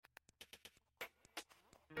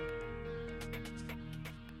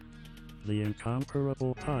The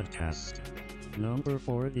Incomparable Podcast. Number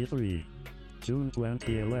 43. June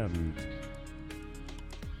 2011.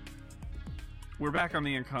 We're back on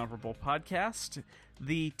the Incomparable Podcast.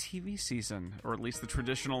 The TV season, or at least the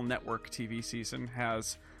traditional network TV season,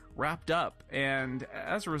 has wrapped up. And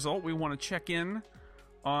as a result, we want to check in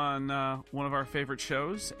on one of our favorite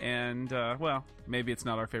shows. And, well, maybe it's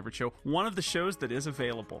not our favorite show. One of the shows that is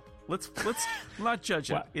available. Let's not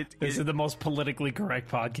judge it. Wow. This is the most politically correct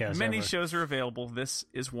podcast Many ever. shows are available. This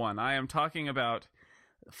is one. I am talking about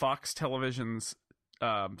Fox Television's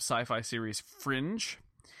sci-fi series Fringe.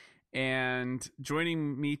 And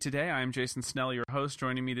joining me today, I'm Jason Snell, your host.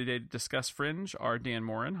 Joining me today to discuss Fringe are Dan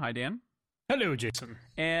Morin. Hi, Dan. Hello, Jason.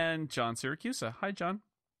 And John Syracusa. Hi, John.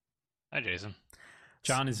 Hi, Jason.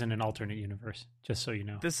 John is in an alternate universe, just so you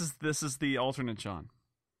know. This is the alternate John.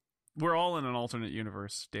 We're all in an alternate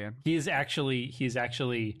universe, Dan. He is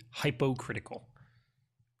actually hypocritical.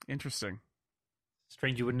 Interesting.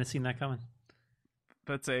 Strange you wouldn't have seen that coming.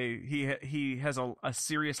 That's he has a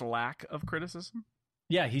serious lack of criticism.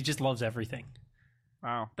 Yeah, he just loves everything.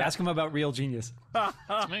 Wow. Ask him about Real Genius.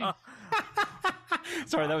 That's me.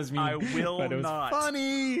 Sorry, that was me. I will but it was not.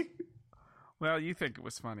 Funny. Well, you think it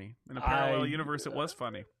was funny. In a parallel universe, it was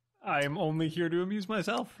funny. I am only here to amuse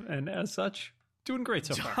myself, and as such, doing great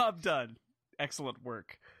so far. Job done. Excellent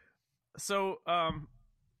work. So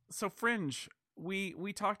Fringe,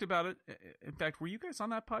 we talked about it. In fact, were you guys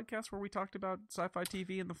on that podcast where we talked about sci-fi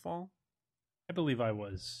TV in the fall? I believe I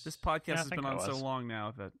was. This podcast Yeah, I has think been I on so was. long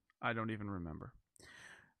now that I don't even remember.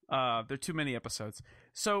 There are too many episodes.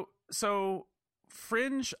 So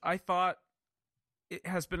Fringe, I thought, it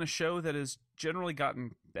has been a show that has generally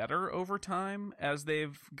gotten better over time as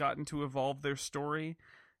they've gotten to evolve their story.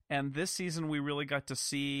 And this season, we really got to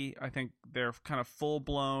see, I think, their kind of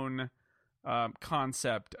full-blown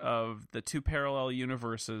concept of the two parallel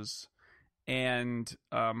universes and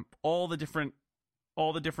all the different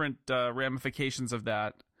ramifications of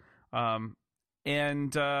that. But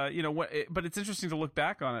it's interesting to look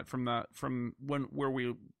back on it from where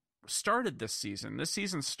we started this season. This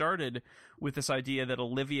season started with this idea that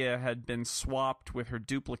Olivia had been swapped with her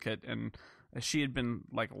duplicate, and she had been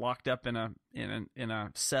like locked up in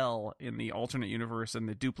a cell in the alternate universe, and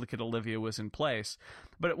the duplicate Olivia was in place.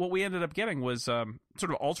 But what we ended up getting was sort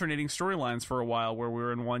of alternating storylines for a while, where we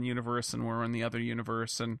were in one universe and we were in the other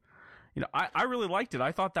universe, and I really liked it.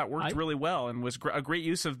 I thought that worked really well and was a great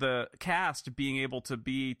use of the cast being able to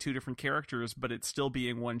be two different characters, but it still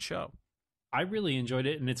being one show. I really enjoyed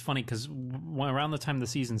it, and it's funny because around the time the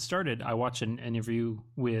season started, I watched an interview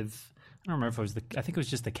with, I don't remember if it was I think it was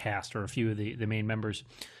just the cast or a few of the main members,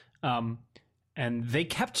 and they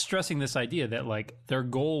kept stressing this idea that like their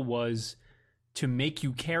goal was to make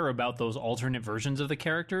you care about those alternate versions of the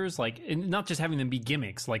characters, like, and not just having them be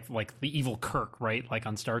gimmicks, like the evil Kirk, right, like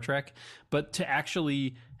on Star Trek, but to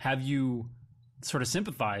actually have you sort of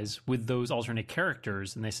sympathize with those alternate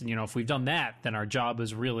characters. And they said, if we've done that, then our job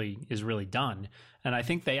is really done. And I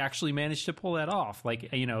think they actually managed to pull that off. Like,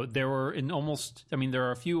 there are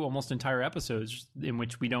a few almost entire episodes in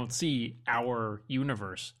which we don't see our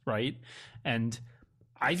universe, right? And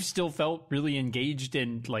I still felt really engaged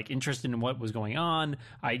and like interested in what was going on.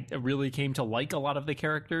 I really came to like a lot of the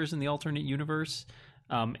characters in the alternate universe.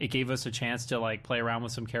 It gave us a chance to like play around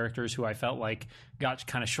with some characters who I felt like got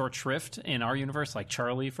kind of short shrift in our universe, like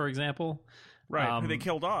Charlie, for example. Right, who they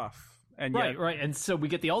killed off. And right. And so we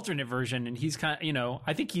get the alternate version, and he's kind of,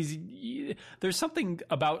 I think there's something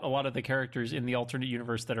about a lot of the characters in the alternate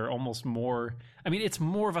universe that are almost more, it's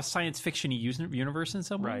more of a science fiction-y universe in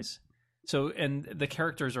some ways. So, and the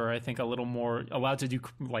characters are, I think, a little more allowed to do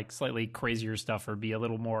like slightly crazier stuff or be a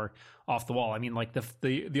little more off the wall. Like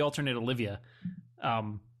the alternate Olivia,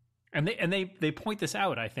 and they point this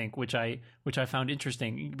out, I think, which I found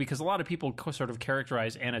interesting because a lot of people sort of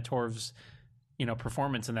characterize Anna Torv's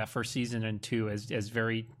performance in that first season and two as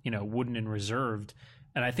very wooden and reserved.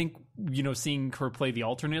 And I think, seeing her play the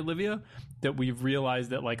alternate Olivia, that we've realized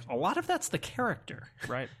that like a lot of that's the character,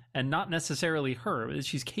 right, and not necessarily her.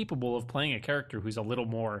 She's capable of playing a character who's a little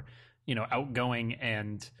more, outgoing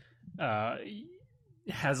and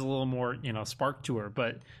has a little more, spark to her.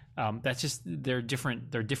 But that's just they're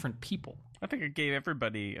different. They're different people. I think it gave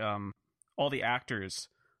everybody, all the actors,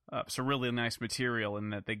 some really nice material in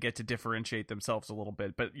that they get to differentiate themselves a little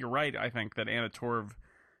bit. But you're right. I think that Anna Torv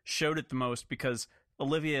showed it the most because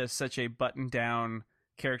Olivia is such a buttoned-down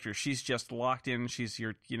character. She's just locked in. She's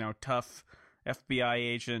your, tough FBI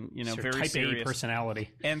agent, very type serious A personality.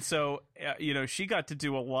 And so, she got to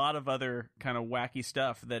do a lot of other kind of wacky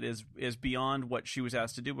stuff that is beyond what she was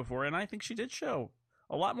asked to do before. And I think she did show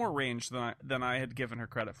a lot more range than I had given her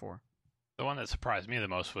credit for. The one that surprised me the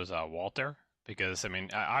most was Walter, because I mean,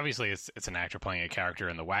 obviously it's an actor playing a character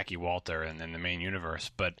in the wacky Walter and in the main universe,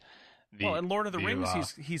 but well, in Lord of the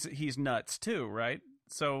Rings, he's nuts too, right?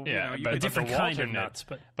 So yeah, you but a could- different kind of nuts.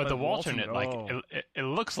 but the Walternate, Walternate, like it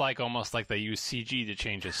looks like almost like they use CG to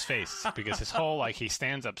change his face because his whole like he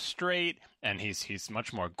stands up straight and he's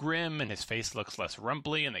much more grim and his face looks less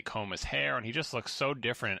rumply and they comb his hair and he just looks so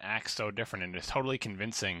different and acts so different and it's totally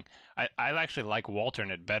convincing. I actually like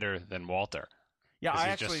Walternate better than Walter. yeah, He's I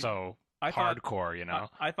actually just so I thought- hardcore, you know.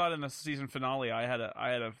 I thought in the season finale, I had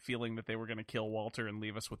a feeling that they were going to kill Walter and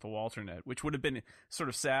leave us with the Walternate, which would have been sort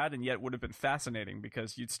of sad and yet would have been fascinating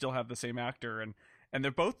because you'd still have the same actor and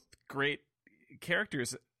they're both great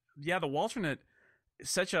characters. Yeah, the Walternate is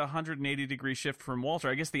such a 180-degree shift from Walter.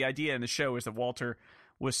 I guess the idea in the show is that Walter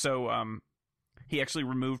was so he actually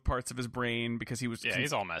removed parts of his brain because he was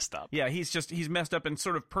He's all messed up. yeah he's messed up and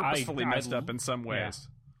sort of purposefully messed up in some ways.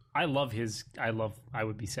 I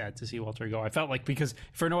would be sad to see Walter go. I felt like because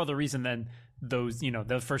for no other reason than those,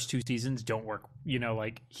 the first two seasons don't work.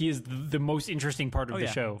 Like he is the most interesting part of the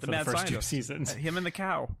show for the mad first scientist. 2 seasons. Him and the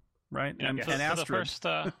cow, right? Yeah, and for Astrid.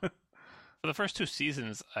 for the first 2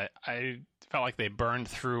 seasons, I felt like they burned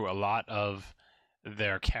through a lot of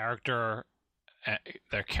their character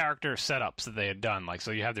setups that they had done. Like, so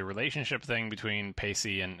you have the relationship thing between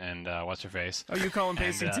Pacey and what's her face. Oh, you call him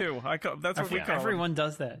Pacey And, too. that's what we call him. Everyone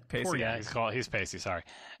does that. Pacey. Poor Yeah, guy. He's Pacey. Sorry.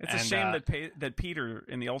 It's a shame that Peter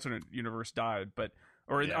in the alternate universe died,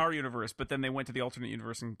 or in our universe, but then they went to the alternate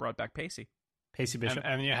universe and brought back Pacey. Pacey Bishop.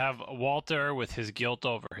 And you have Walter with his guilt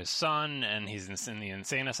over his son, and he's in the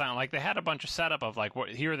insane asylum. Like, they had a bunch of setup of like,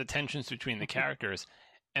 here are the tensions between the characters.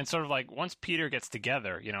 And sort of like once Peter gets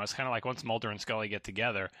together, it's kind of like once Mulder and Scully get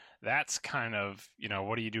together, that's kind of,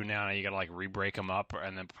 what do you do now? You got to like re-break them up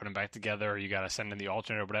and then put them back together. Or you got to send in the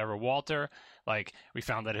alternate or whatever. Walter, like we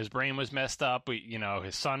found that his brain was messed up.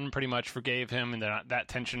 His son pretty much forgave him and that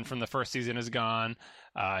tension from the first season is gone.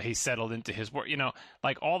 He settled into his work,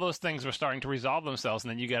 like all those things were starting to resolve themselves. And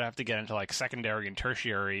then you got to have to get into like secondary and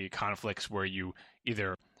tertiary conflicts where you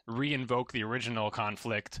either re-invoke the original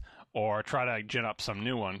conflict or try to gin up some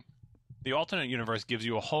new one. The alternate universe gives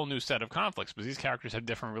you a whole new set of conflicts because these characters have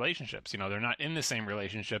different relationships. They're not in the same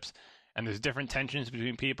relationships, and there's different tensions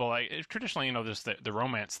between people. Like traditionally, there's the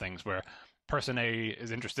romance things where person A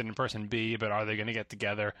is interested in person B, but are they going to get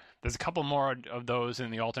together? There's a couple more of those in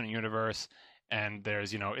the alternate universe, and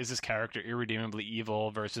there's is this character irredeemably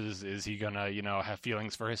evil versus is he gonna have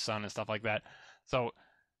feelings for his son and stuff like that. So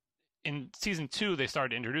in season 2, they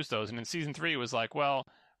started to introduce those, and in season 3, it was like, well,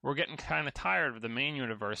 we're getting kind of tired of the main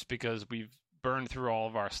universe because we've burned through all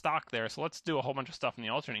of our stock there. So let's do a whole bunch of stuff in the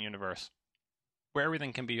alternate universe where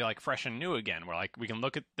everything can be like fresh and new again. Where like we can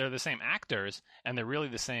look at they're the same actors and they're really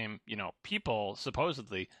the same, people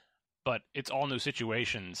supposedly, but it's all new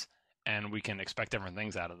situations and we can expect different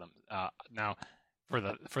things out of them. Now,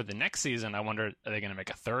 for the next season, I wonder, are they going to make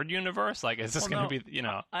a third universe? Like, is this going to be,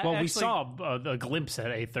 we saw a glimpse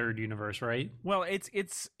at a third universe, right? Well, it's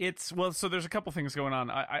so there's a couple things going on.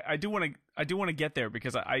 I do want to get there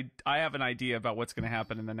because I have an idea about what's going to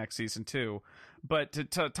happen in the next season too. But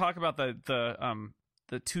to talk about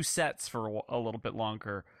the 2 sets for a little bit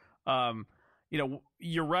longer,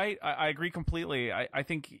 you're right. I agree completely. I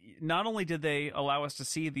think not only did they allow us to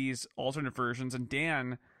see these alternate versions, and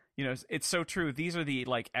Dan, it's so true. These are the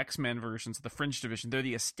like X-Men versions of the Fringe division. They're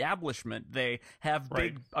the establishment. They have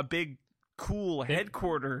a big cool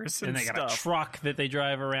headquarters and they got stuff. a truck that they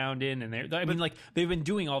drive around in, and they've been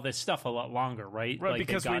doing all this stuff a lot longer, right? Right, like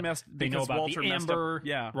because they know about Walter the amber.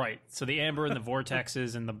 Yeah, right. So the amber and the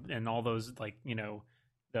vortexes and all those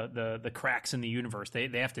the cracks in the universe. They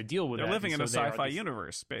have to deal with. They're that. living in a sci-fi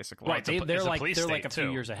universe, basically. Right. They're like a few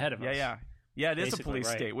too. years ahead of us. Yeah, it is a police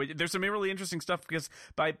state. There's some really interesting stuff because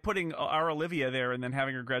by putting our Olivia there and then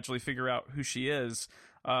having her gradually figure out who she is,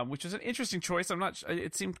 which is an interesting choice.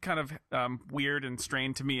 It seemed kind of weird and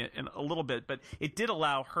strained to me in a little bit, but it did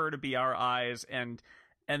allow her to be our eyes and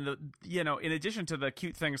in addition to the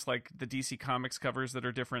cute things like the DC Comics covers that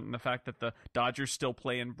are different and the fact that the Dodgers still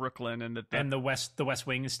play in Brooklyn and the West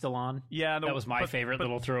Wing is still on. Yeah, that was my favorite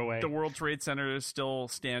little throwaway. The World Trade Center is still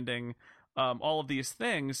standing. All of these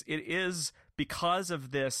things, it is because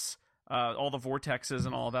of this, all the vortexes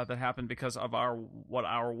and all that happened because of what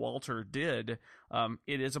our Walter did.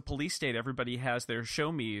 It is a police state. Everybody has their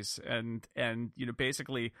show me's, and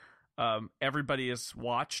basically, everybody is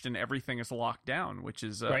watched and everything is locked down, which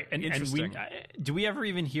is right. And interesting. do we ever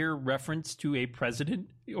even hear reference to a president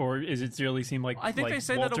or is it really seem like I think like they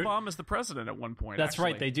say Walter... that Obama's the president at one point. That's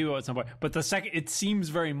actually. right, they do at some point. But the second, it seems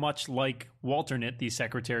very much like Walternate, the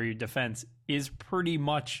Secretary of Defense, is pretty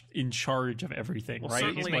much in charge of everything, Well, right?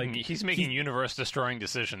 certainly- He's making universe-destroying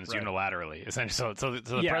decisions unilaterally, essentially. So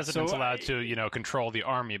the Yeah, president's so allowed to, control the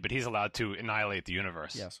army, but he's allowed to annihilate the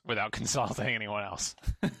universe without consulting anyone else.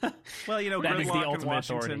 Well, That is the Gridlock in ultimate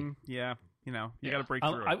Washington. authority. Yeah, you got to break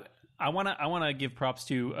through it. I want to give props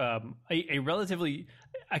to a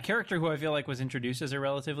character who I feel like was introduced as a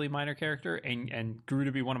relatively minor character and grew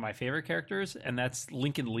to be one of my favorite characters, and that's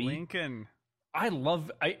Lincoln Lee. Lincoln. I'm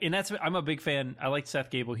a big fan. I liked Seth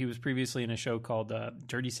Gable. He was previously in a show called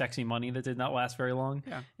Dirty Sexy Money that did not last very long,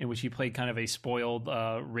 in which he played kind of a spoiled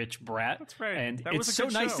rich brat. That's right. And that it's was a so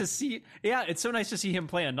good nice show. to see. Yeah, it's so nice to see him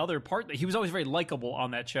play another part. He was always very likable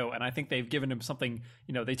on that show, and I think they've given him something.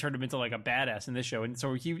 They turned him into like a badass in this show, and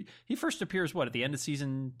so he first appears at the end of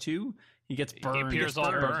season 2. He gets burned. He appears all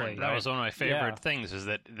burned. That was one of my favorite Yeah. things. Is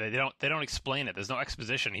that they don't explain it. There's no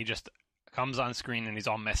exposition. He just comes on screen and he's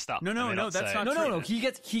all messed up. No, that's not true. No. He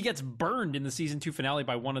gets burned in the season 2 finale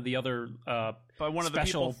by one of the other by one of the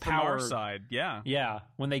special people from power our side. Yeah. Yeah,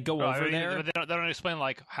 when they go over there. They don't explain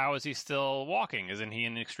how is he still walking? Isn't he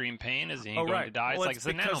in extreme pain? Is he going to die? Well, it's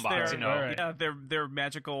a because nanobots, Right. Yeah, they're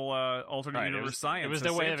magical alternate universe science. It was has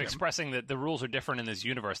their way saved of him. expressing that the rules are different in this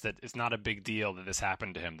universe. That it's not a big deal that this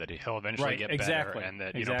happened to him. That he'll eventually get exactly. better, and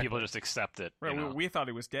that Exactly. people just accept it. Right, we thought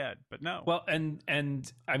he was dead, but no. Well, and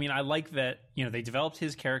I mean, I like that. They developed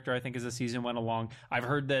his character. I think as the season went along, I've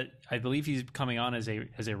heard that I believe he's coming on as a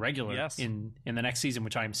regular in the next season,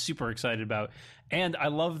 which I'm super excited about. And I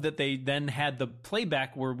love that they then had the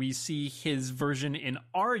playback where we see his version in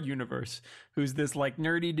our universe, who's this like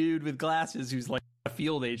nerdy dude with glasses who's like a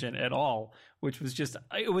field agent at all, which was just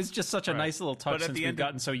such a nice little touch since we've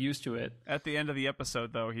gotten so used to it. At the end of the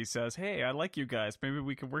episode, though, he says, "Hey, I like you guys. Maybe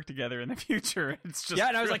we can work together in the future." It's just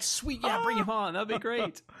and I was like, "Sweet, bring him on. That'd be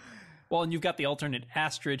great." Well, and you've got the alternate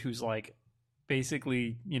Astrid, who's like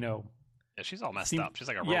basically, Yeah, she's all messed up. She's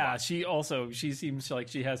like a robot. Yeah, she seems like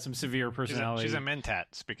she has some severe personality. She's a mentat.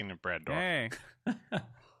 Speaking of Brad Dorff. Hey.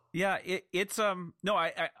 Yeah, it's no,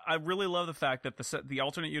 I really love the fact that the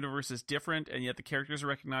alternate universe is different, and yet the characters are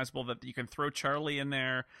recognizable. That you can throw Charlie in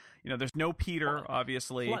there. There's no Peter,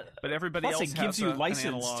 obviously, but everybody plus else it gives has you an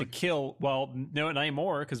license analog. to kill. Well, no, not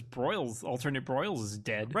anymore because alternate Broyles is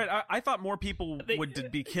dead. Right, I thought more people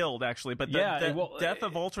would be killed actually, but the death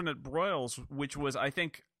of alternate Broyles, which was I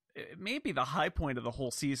think maybe the high point of the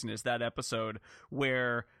whole season, is that episode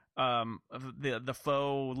where the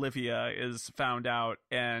Flauxlivia is found out,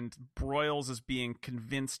 and Broyles is being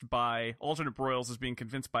convinced by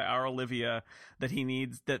our Olivia that he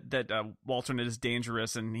needs that Walternate is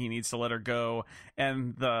dangerous and he needs to let her go,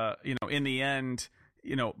 and in the end,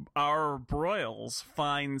 our Broyles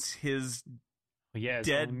finds his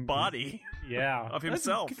dead body of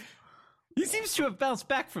himself. He seems to have bounced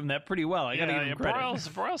back from that pretty well. I gotta give him credit.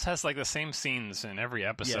 Broyles has like the same scenes in every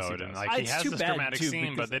episode, and like he It's has too this bad, dramatic too,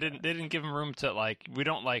 scene, because- but they didn't give him room to we're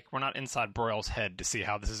not inside Broyles' head to see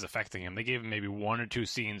how this is affecting him. They gave him maybe 1 or 2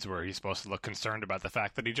 scenes where he's supposed to look concerned about the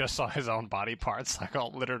fact that he just saw his own body parts like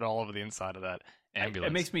all littered all over the inside of that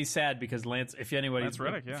ambulance. It makes me sad because Lance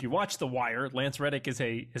Reddick, if you watch The Wire, Lance Reddick is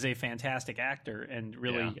a fantastic actor, and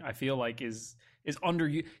really I feel like is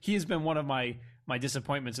he has been one of my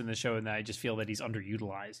disappointments in the show, and that I just feel that he's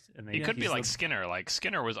underutilized. And he could be like Skinner. Like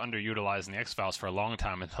Skinner was underutilized in the X-Files for a long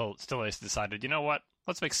time until they decided, you know what?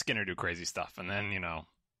 Let's make Skinner do crazy stuff, and then Well,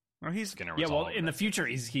 Skinner was in the future,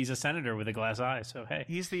 he's a senator with a glass eye. So hey,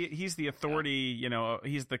 he's the authority.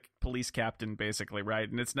 He's the police captain, basically, right?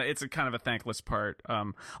 And it's a kind of a thankless part.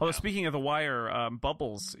 Although speaking of The Wire,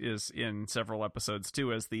 Bubbles is in several episodes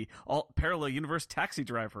too as the parallel universe taxi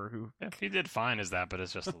driver who. Yeah, he did fine as that, but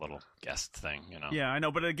it's just a little guest thing, Yeah, I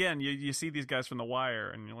know, but again, you see these guys from The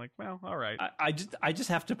Wire, and you're like, well, all right. I just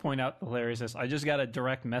have to point out the hilariousness. I just got a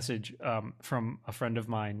direct message from a friend of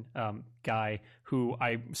mine, Guy, who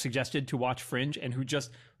I suggested to watch Fringe, and who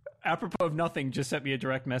just, apropos of nothing, just sent me a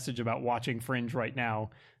direct message about watching Fringe right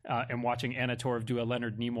now and watching Anna Torv do a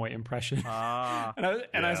Leonard Nimoy impression. and I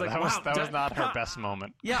was like, that was not her best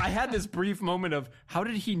moment. Yeah, I had this brief moment of, how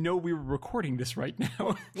did he know we were recording this right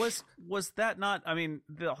now? Was that not? I mean,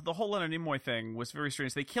 the whole Leonard Nimoy thing was very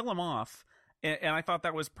strange. They kill him off, and I thought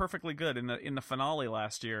that was perfectly good in the finale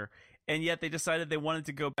last year, and yet they decided they wanted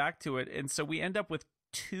to go back to it, and so we end up with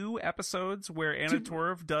 2 episodes where Anna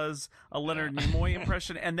Torv does a Leonard Nimoy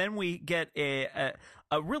impression, and then we get a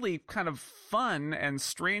really kind of fun and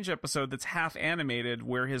strange episode that's half animated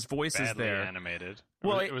where his voice is there. Animated.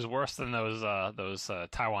 Well, it was worse than those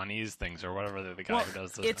Taiwanese things or whatever the guy who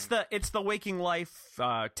does those. It's the Waking Life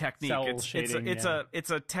technique. Cell shading, it's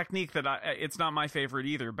a technique that it's not my favorite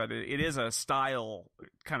either, but it is a style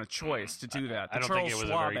kind of choice to do that. I don't think it was a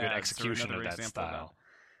very good execution of that style.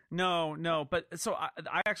 No, but so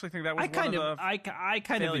I actually think that was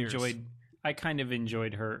I kind of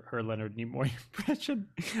enjoyed her Leonard Nimoy impression.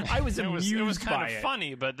 I was amused by it. It was kind of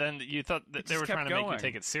funny, but then you thought that they were trying to make you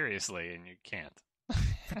take it seriously, and you can't.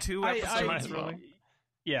 For 2 episodes, really?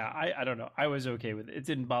 Yeah, I don't know. I was okay with it. It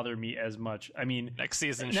didn't bother me as much. I mean, next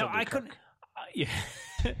season she'll be Kirk.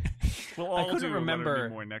 I couldn't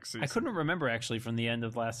remember next season. I couldn't remember actually from the end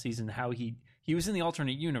of last season how he was in the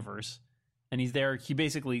alternate universe. And he's there. He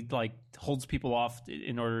basically holds people off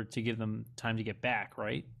in order to give them time to get back,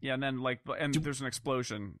 right? Yeah, and then there's an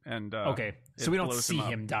explosion, and okay, so we don't see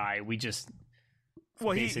him die. We just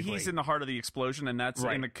he's in the heart of the explosion, and that's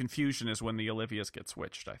in the confusion is when the Olivias get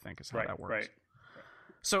switched. I think is how that works. Right.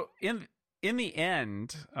 So in the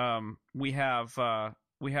end, we have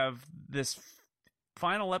this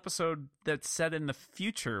final episode that's set in the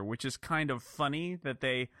future, which is kind of funny that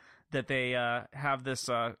they have this.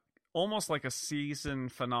 Almost like a season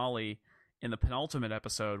finale in the penultimate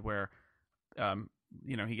episode where,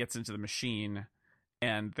 he gets into the machine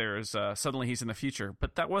and there's suddenly he's in the future.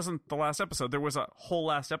 But that wasn't the last episode. There was a whole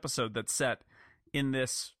last episode that's set in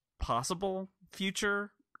this possible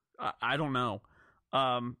future. I don't know.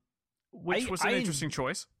 Which was an interesting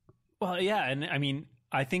choice. Well, yeah. And I mean,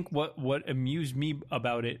 I think what amused me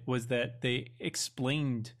about it was that they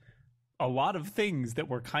explained a lot of things that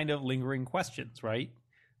were kind of lingering questions, right?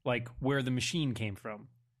 Like where the machine came from.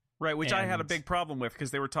 Right, which I had a big problem with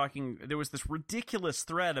because they were talking. There was this ridiculous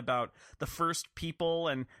thread about the first people,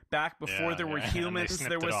 and back before there were humans,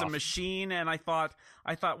 there was a machine, and I thought,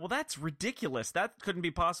 well, that's ridiculous. That couldn't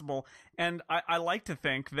be possible. And I like to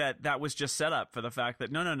think that was just set up for the fact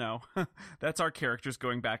that no, that's our characters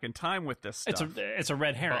going back in time with this stuff. It's a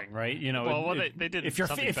red herring, right? They did if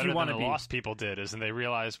something better than the Lost people did, and they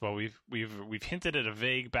realized, well, we've hinted at a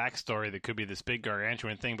vague backstory that could be this big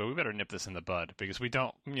gargantuan thing, but we better nip this in the bud because we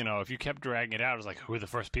don't, if you kept dragging it out, it was like, who are the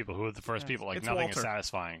first people? Who are the first people? Like, nothing is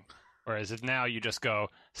satisfying. Whereas if now you just go,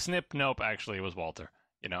 snip, nope, actually it was Walter.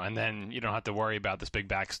 And then you don't have to worry about this big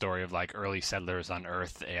backstory of like early settlers on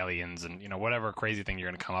Earth, aliens, and whatever crazy thing you're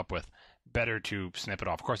going to come up with. Better to snip it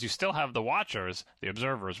off. Of course, you still have the Watchers, the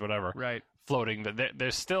Observers, whatever, right, floating.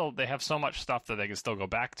 They have so much stuff that they can still go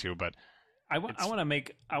back to. But I want to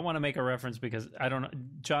make a reference because I don't know,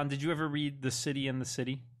 John. Did you ever read The City and the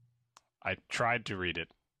City? I tried to read it.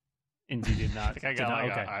 And you did not. I think I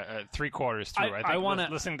got 3/4 through. I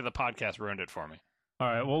think listening to the podcast ruined it for me. All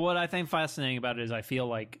right. Well, what I think fascinating about it is I feel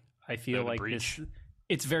like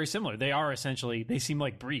it's very similar. They are essentially, they seem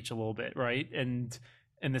like Breach a little bit, right? And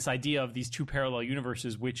this idea of these two parallel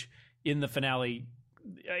universes, which in the finale,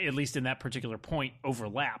 at least in that particular point,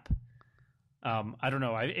 overlap. I don't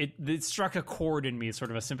know. It struck a chord in me,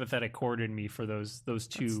 sort of a sympathetic chord in me for those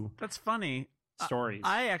two. That's funny. Stories.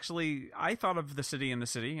 I thought of The City and the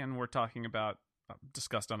City, and we're talking about,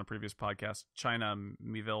 discussed on a previous podcast, China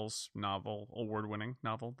Miéville's novel, award-winning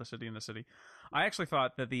novel, The City and the City. I actually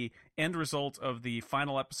thought that the end result of the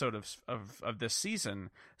final episode of this season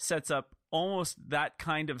sets up almost that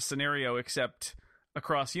kind of scenario, except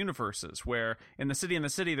across universes, where in The City and the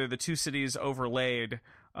City, they're the two cities overlaid,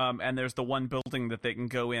 and there's the one building that they can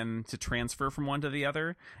go in to transfer from one to the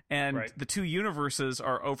other, and the two universes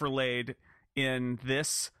are overlaid in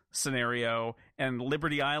this scenario, and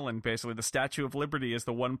Liberty Island, basically the Statue of Liberty, is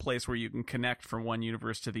the one place where you can connect from one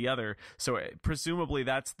universe to the other. So presumably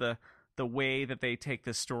that's the way that they take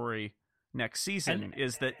this story next season,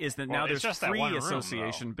 is that now there's free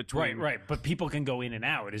association between right, but people can go in and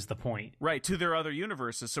out is the point, right, to their other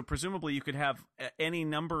universes. So presumably you could have any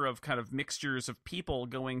number of kind of mixtures of people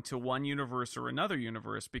going to one universe or another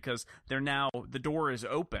universe, because the door is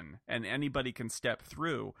open and anybody can step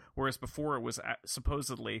through, whereas before it was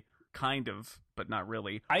supposedly kind of, but not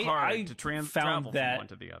really, hard to travel from one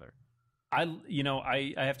to the other. I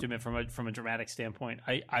have to admit, from a dramatic standpoint,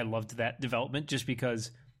 I loved that development just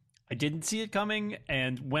because I didn't see it coming,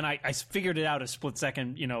 and when I figured it out a split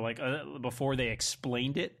second, before they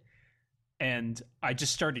explained it, and I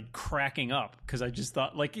just started cracking up because I just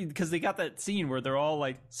thought, because they got that scene where they're all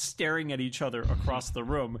staring at each other across the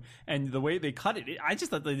room, and the way they cut it, I just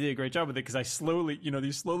thought they did a great job with it, because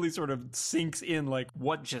these slowly sort of sinks in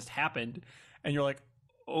what just happened, and you're like,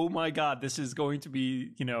 oh my God, this is going to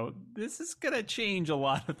be, this is going to change a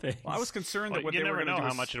lot of things. Well, I was concerned that what you they were never going to know do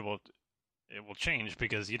how much it will change,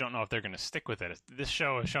 because you don't know if they're going to stick with it. If this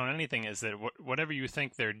show has shown anything, is that whatever you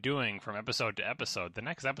think they're doing from episode to episode, the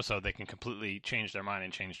next episode they can completely change their mind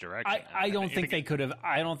and change direction. I don't think they could have.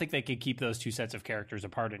 I don't think they could keep those two sets of characters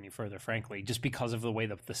apart any further, frankly, just because of the way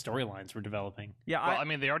the storylines were developing. Yeah, I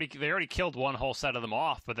mean, they already killed one whole set of them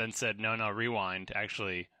off, but then said, no, rewind.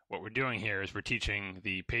 Actually, what we're doing here is we're teaching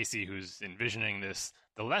the Pacey who's envisioning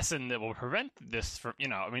the lesson that will prevent this from,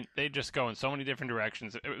 I mean, they just go in so many different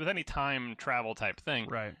directions. With any time travel type thing,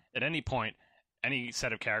 right. At any point, any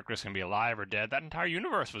set of characters can be alive or dead. That entire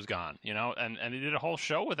universe was gone, and they did a whole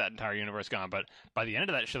show with that entire universe gone. But by the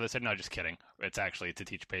end of that show, they said, no, just kidding. It's actually to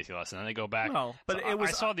teach Pacey a lesson. And then they go back. Well, but so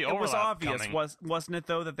I saw the overlap it was obvious, coming. wasn't it,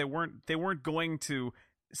 though, that they weren't going to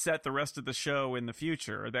set the rest of the show in the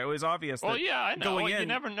future. That was obvious. Well, yeah, I know. Going you in,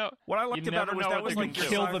 never know. What I liked about it was that was like your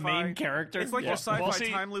kill sci-fi, the main character. It's like your sci-fi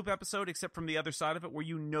see, time loop episode, except from the other side of it, where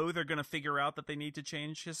they're going to figure out that they need to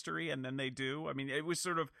change history, and then they do. I mean, it was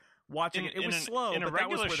sort of watching it. It was slow. In a but that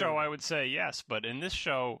was regular where show, I would say yes, but in this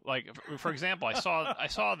show, like for example, I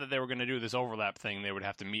saw that they were going to do this overlap thing. They would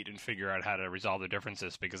have to meet and figure out how to resolve their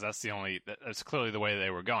differences, because that's clearly the way they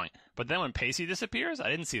were going. But then when Pacey disappears, I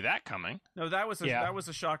didn't see that coming. No, that was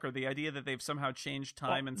a shocker. The idea that they've somehow changed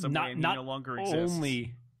time in some way and he no longer exists.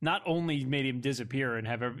 Not only made him disappear and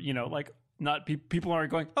have people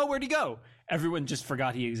aren't going, oh, where'd he go? Everyone just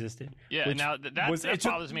forgot he existed. Yeah, now that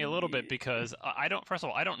bothers me a little bit, because I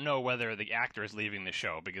don't know whether the actor is leaving the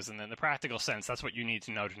show, because in the practical sense, that's what you need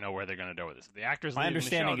to know where they're going to go with this. If the actor's leaving the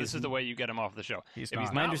show, this is the way you get him off the show.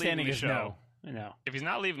 My understanding is no. If he's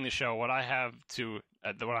not leaving the show, what I'm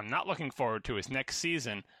not looking forward to is next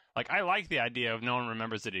season. Like, I like the idea of no one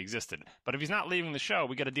remembers that he existed, but if he's not leaving the show,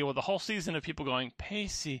 we got to deal with the whole season of people going,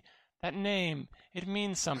 Pacey, that name, it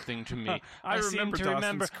means something to me. I seem to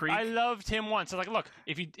remember. I loved him once. I was like, look,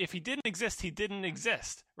 if he didn't exist, he didn't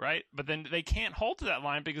exist, right? But then they can't hold to that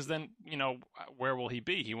line, because then, where will he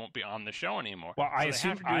be? He won't be on the show anymore. Well, I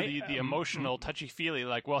assume have to do the emotional, touchy-feely,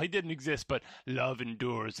 like, well, he didn't exist, but love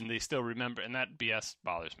endures, and they still remember, and that BS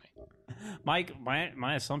bothers me. Mike,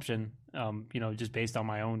 my assumption, just based on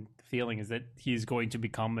my own feeling, is that he's going to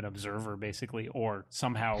become an observer, basically, or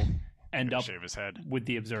somehow end up shave his head with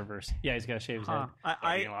the observers. Yeah, he's got to shave his head.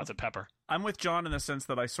 Eating lots of pepper. I'm with John in the sense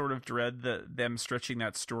that I sort of dread them stretching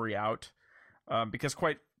that story out, because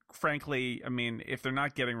quite frankly, I mean, if they're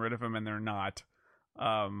not getting rid of him, and they're not,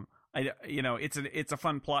 it's a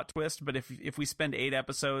fun plot twist. But if we spend 8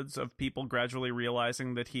 episodes of people gradually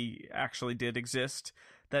realizing that he actually did exist,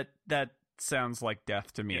 that sounds like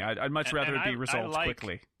death to me. Yeah. I'd much rather it be resolved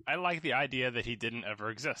quickly. I like the idea that he didn't ever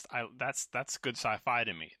exist. That's good sci-fi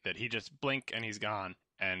to me. That he just blink and he's gone,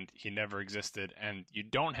 and he never existed. And you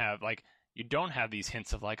don't have these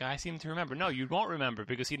hints of like, I seem to remember. No, you won't remember,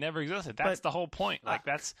 because he never existed. That's the whole point. Like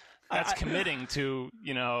that's committing to,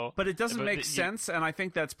 But it doesn't make sense, and I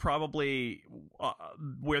think that's probably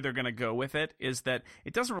where they're going to go with it. Is that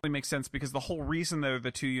it doesn't really make sense, because the whole reason there are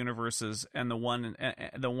the two universes, and the one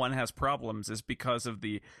has problems, is because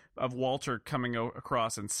of Walter coming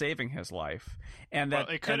across and saving his life, and that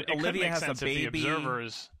Olivia has a baby.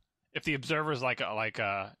 If the observers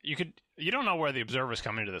you don't know where the observers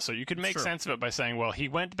come into this, so you could make sense of it by saying, well, he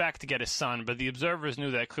went back to get his son, but the observers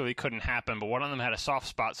knew that clearly couldn't happen, but one of them had a soft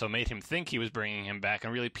spot, so made him think he was bringing him back,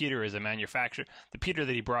 and really Peter is the Peter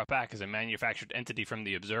that he brought back is a manufactured entity from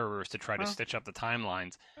the observers to try to stitch up the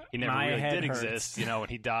timelines. He never really did exist, and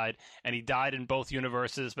he died in both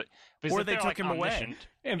universes, or they took him away.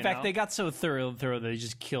 In fact, they got so thorough they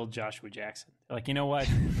just killed Joshua Jackson. Like, you know what?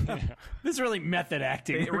 This is really method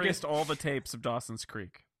acting. They erased all the tapes of Dawson's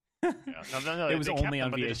Creek. Yeah. No, it was only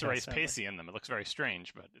on VHS. They just erased Pacey in them. It looks very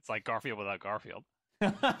strange, but it's like Garfield without Garfield.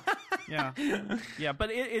 Yeah,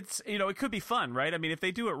 but it's it could be fun, right? I mean, if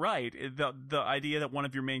they do it right, the idea that one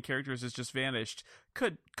of your main characters has just vanished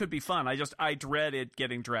could be fun. I dread it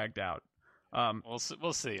getting dragged out.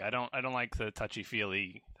 We'll see. I don't like the touchy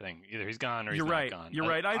feely thing. Either he's gone or he's not gone. You're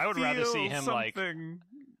right. I would rather see him something.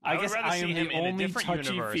 I guess I am the only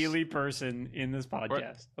touchy-feely person in this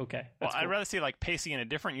podcast. Okay. Well, I'd rather see like Pacey in a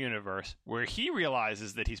different universe where he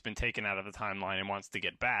realizes that he's been taken out of the timeline and wants to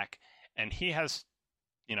get back, and he has,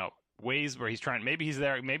 ways where he's trying. Maybe he's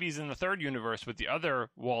there. Maybe he's in the third universe with the other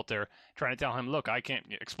Walter, trying to tell him, "Look, I can't."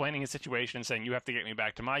 Explaining his situation, saying, "You have to get me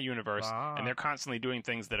back to my universe," and they're constantly doing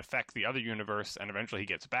things that affect the other universe, and eventually he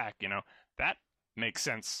gets back. That makes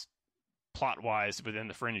sense plot-wise within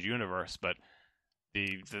the Fringe universe, but.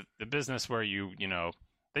 The business where you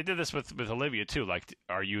They did this with Olivia too. Like,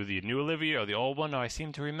 are you the new Olivia or the old one? No, I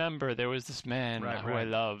seem to remember there was this man who I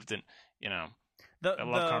loved, and I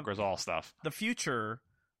love conquers all stuff. The future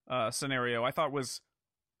scenario I thought was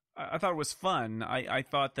fun. I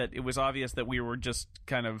thought that it was obvious that we were just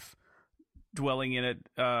kind of dwelling in it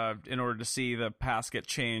in order to see the past get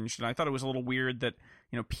changed, and I thought it was a little weird that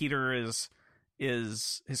Peter is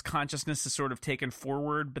his consciousness is sort of taken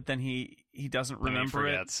forward, but then he doesn't remember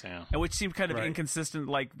it, and which seemed kind of inconsistent.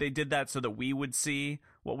 Like they did that so that we would see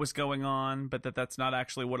what was going on, but that's not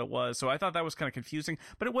actually what it was. So I thought that was kind of confusing,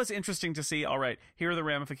 but it was interesting to see. All right, here are the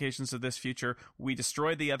ramifications of this future. We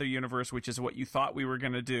destroyed the other universe, which is what you thought we were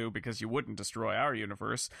going to do because you wouldn't destroy our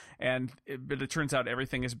universe, but it turns out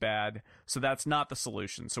everything is bad. So that's not the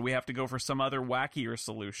solution. So we have to go for some other wackier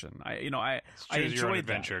solution. I enjoyed your own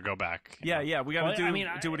adventure. Go back. Yeah. We got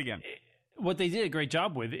to do it again. What they did a great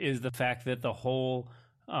job with is the fact that the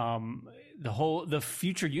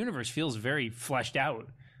future universe feels very fleshed out,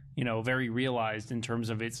 very realized in terms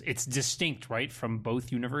of it's distinct, right, from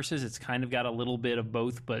both universes. It's kind of got a little bit of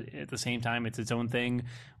both, but at the same time, it's its own thing.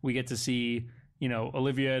 We get to see,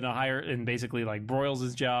 Olivia in basically like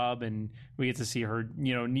Broyles' job, and we get to see her,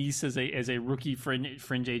 niece as a rookie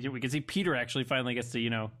fringe agent. We can see Peter actually finally gets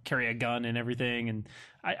to, carry a gun and everything. And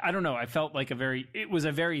I don't know. I felt like it was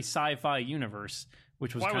a very sci-fi universe,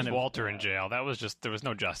 which was Walter in jail? That was just, there was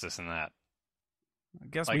no justice in that. I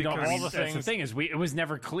guess all the things. The thing is, it was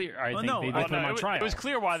never clear. I think they put him on trial. It was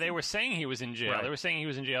clear why they were saying he was in jail. Right. They were saying he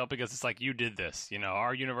was in jail because it's like, you did this.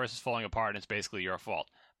 Our universe is falling apart, and it's basically your fault.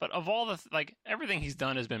 But of all everything he's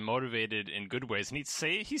done has been motivated in good ways, and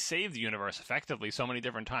he saved the universe effectively so many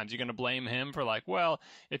different times. You're going to blame him for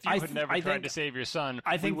if you had never tried to save your son,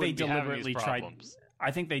 I think we they wouldn't be having these deliberately tried. problems.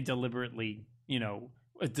 I think they deliberately,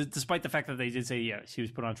 despite the fact that they did say, she was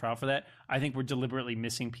put on trial for that, I think we're deliberately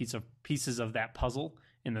missing pieces of that puzzle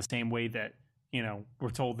in the same way that, we're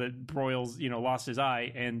told that Broyles, lost his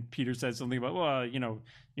eye, and Peter said something about, well, you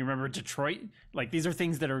remember Detroit? Like, these are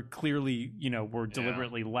things that are clearly, were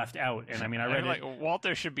deliberately left out. And I mean, I read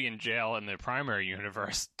Walter should be in jail in the primary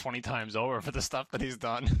universe 20 times over for the stuff that he's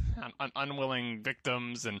done on unwilling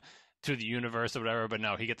victims and to the universe or whatever, but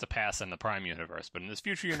no, he gets a pass in the prime universe. But in this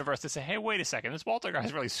future universe, they say, hey, wait a second, this Walter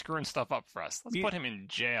guy's really screwing stuff up for us. Let's put him in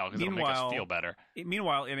jail because it'll make us feel better.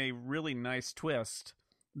 Meanwhile, in a really nice twist,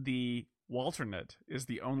 the Walternate is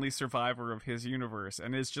the only survivor of his universe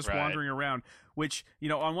and is just wandering around, which,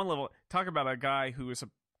 on one level, talk about a guy who is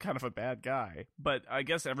kind of a bad guy, but I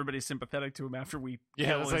guess everybody's sympathetic to him after we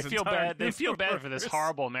kill his feel bad. They feel bad for universe. This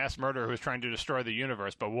horrible mass murderer who's trying to destroy the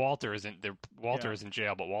universe, but Walter is in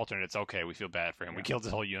jail, but Walternate, it's okay. We feel bad for him. We killed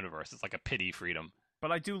his whole universe. It's like a pity freedom.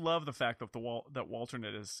 But I do love the fact that that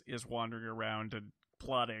Walternate is wandering around and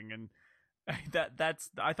plotting, and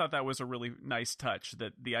I thought that was a really nice touch,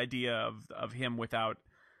 that the idea of him without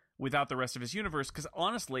the rest of his universe, because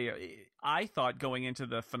honestly, I thought going into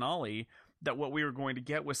the finale that what we were going to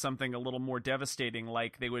get was something a little more devastating,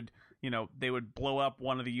 like they would blow up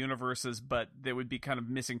one of the universes, but they would be kind of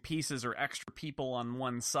missing pieces or extra people on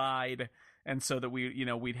one side, and so that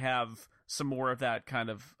we'd have some more of that kind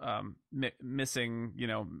of missing,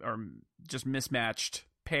 or just mismatched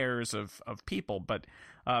pairs of people. But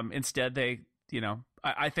instead they,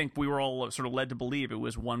 I think we were all sort of led to believe it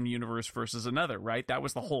was one universe versus another, right? That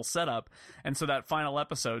was the whole setup. And so that final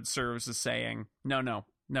episode serves as saying,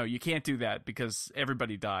 no, you can't do that because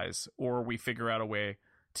everybody dies, or we figure out a way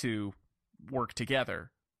to work together,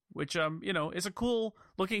 which, is a cool,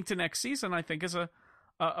 looking to next season, I think is a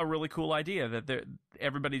really cool idea, that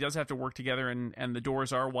everybody does have to work together, and the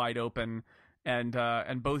doors are wide open,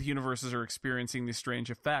 and both universes are experiencing these strange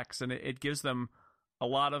effects, and it gives them a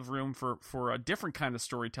lot of room for a different kind of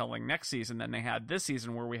storytelling next season than they had this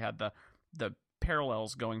season, where we had the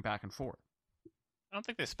parallels going back and forth. I don't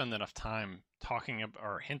think they spend enough time talking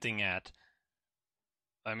or hinting at.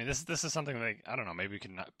 I mean, this is something like, I don't know, maybe we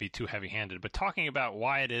could not be too heavy-handed, but talking about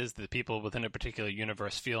why it is that people within a particular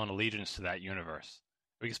universe feel an allegiance to that universe.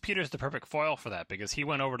 Because Peter's the perfect foil for that, because he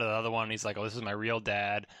went over to the other one and he's like, oh, this is my real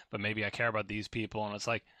dad, but maybe I care about these people. And it's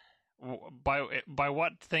like, by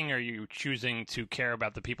what thing are you choosing to care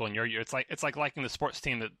about the people in your? It's like liking the sports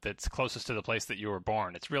team that's closest to the place that you were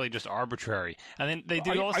born. It's really just arbitrary. And then they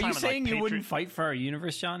do all this time. Are you saying you wouldn't fight for our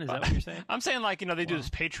universe, John? Is that what you're saying? I'm saying, like, they do this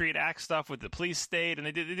Patriot Act stuff with the police state, and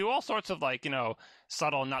they do all sorts of, like,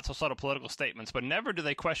 subtle and not so subtle political statements, but never do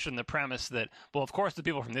they question the premise that, well, of course the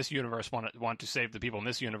people from this universe want to save the people in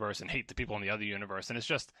this universe and hate the people in the other universe. And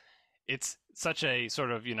it's such a sort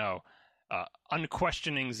of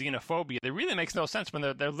unquestioning xenophobia that really makes no sense when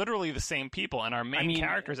they're literally the same people, and our main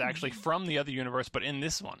character is actually from the other universe, but in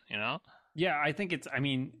this one, Yeah, I think it's. I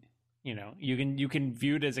mean, you can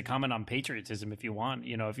view it as a comment on patriotism if you want.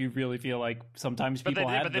 If you really feel like sometimes people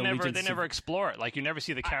they never explore it. Like you never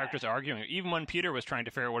see the characters arguing. Even when Peter was trying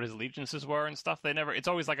to figure out what his allegiances were and stuff, it's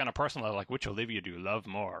always like on a personal level, like which Olivia do you love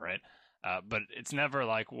more, right? But it's never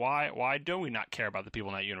like why do we not care about the people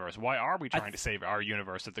in that universe? Why are we trying to save our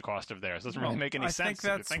universe at the cost of theirs? Doesn't really make any sense.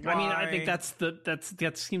 I think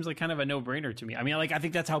that seems like kind of a no-brainer to me. I mean, like I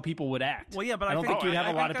think that's how people would act. Well, yeah, but I don't think you'd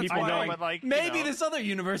have a lot of people going, maybe this other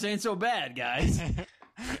universe ain't so bad, guys.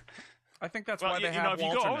 I think that's why they have if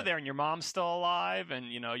you go over there and your mom's still alive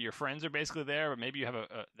and your friends are basically there, but maybe you have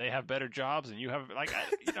they have better jobs and you have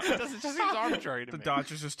it just seems arbitrary to me. The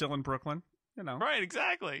Dodgers are still in Brooklyn. Right,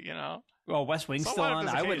 exactly. Well, West Wing's still on.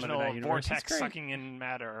 I would live in that universe. Vortex sucking in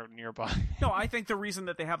matter nearby. No, I think the reason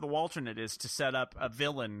that they have the Walternate is to set up a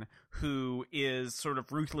villain who is sort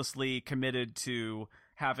of ruthlessly committed to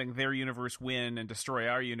having their universe win and destroy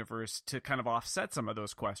our universe to kind of offset some of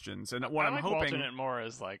those questions. And what I'm hoping Walternate more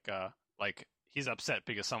is like he's upset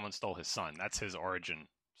because someone stole his son. That's his origin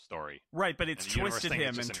story. Right, but it's twisted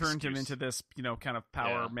him and turned him into this, kind of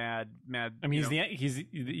power mad. I mean,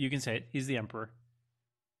 you can say it. He's the emperor.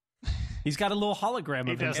 He's got a little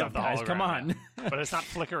hologram of himself, guys. Come on. But it's not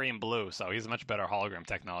flickery and blue, so he's much better hologram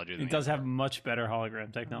technology than he does have much better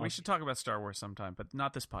hologram technology. We should talk about Star Wars sometime, but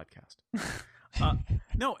not this podcast.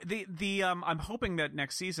 No, I'm hoping that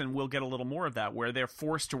next season we'll get a little more of that, where they're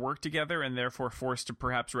forced to work together and therefore forced to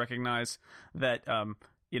perhaps recognize that the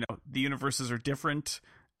universes are different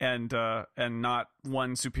and not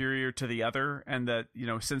one superior to the other, and that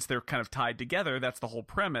since they're kind of tied together, that's the whole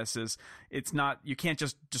premise. Is it's not, you can't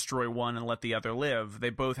just destroy one and let the other live. They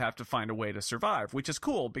both have to find a way to survive, which is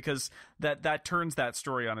cool because that turns that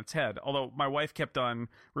story on its head. Although my wife kept on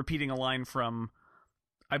repeating a line from,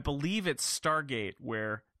 I believe it's Stargate,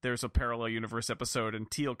 where there's a parallel universe episode, and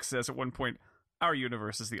Teal'c says at one point, our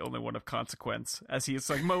universe is the only one of consequence, as he is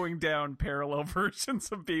like mowing down parallel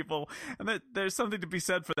versions of people. And that there's something to be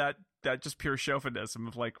said for that just pure chauvinism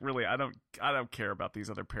of like, really, I don't care about these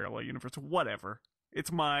other parallel universes. Whatever.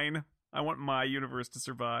 It's mine. I want my universe to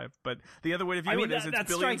survive. But the other way to view it is it's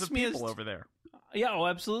billions of people over there. Yeah,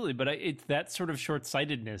 absolutely. But it's that sort of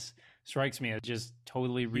short-sightedness strikes me as just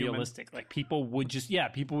totally realistic. Like people would just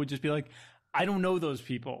be like, I don't know those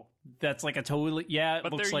people. That's like a totally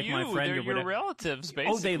but looks like my friend they're or whatever. Your relatives,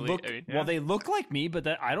 basically. Oh, they look they look like me, but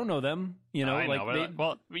I don't know them. You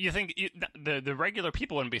think the regular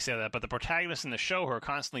people wouldn't be saying that, but the protagonists in the show who are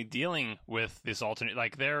constantly dealing with this alternate,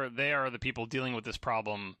 like they are the people dealing with this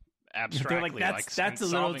problem abstractly. They're like that's a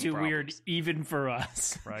little too weird even for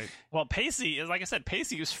us. Right. Well, Pacey is, like I said,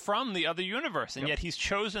 Pacey is from the other universe, and yet he's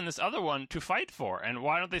chosen this other one to fight for. And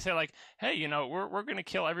why don't they say like, hey, we're going to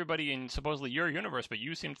kill everybody in supposedly your universe, but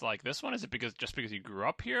you seem to like this one? Is it because you grew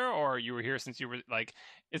up here, or you were here since you were like?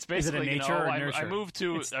 It's basically I moved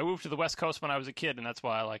to the West Coast when I was a kid, and that's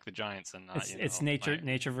why I like the Giants. And it's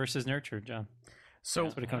nature versus nurture, John. So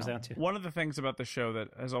that's what it comes down to. One of the things about the show that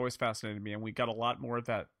has always fascinated me, and we got a lot more of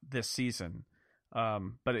that this season,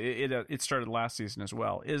 but it started last season as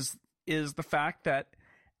well, is the fact that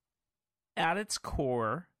at its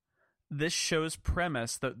core, this show's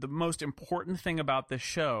premise, the most important thing about this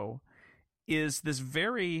show, is this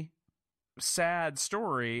very sad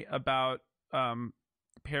story about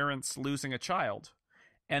parents losing a child,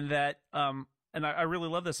 and that and I really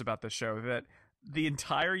love this about this show, that the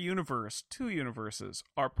entire universe, 2 universes,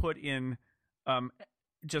 are put in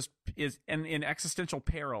in existential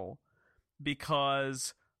peril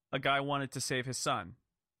because a guy wanted to save his son,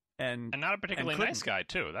 and not a particularly nice guy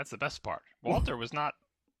too. That's the best part. Walter was not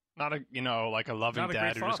a like a loving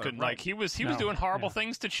dad who just couldn't he was doing horrible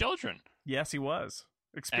things to children. Yes, he was.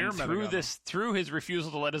 And through his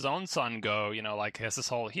refusal to let his own son go,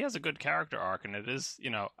 he has a good character arc, and it is,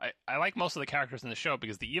 I like most of the characters in the show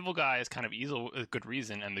because the evil guy is kind of evil with good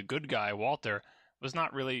reason, and the good guy, Walter, was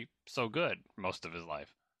not really so good most of his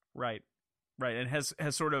life. Right, and has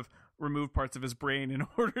sort of removed parts of his brain in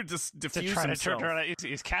order to diffuse himself.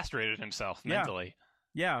 He's castrated himself mentally.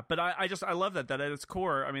 Yeah, but I love that at its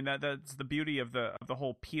core, I mean, that's the beauty of the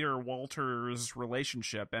whole Peter Walters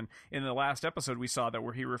relationship. And in the last episode we saw that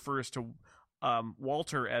where he refers to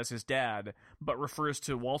Walter as his dad, but refers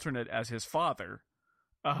to Walternate as his father,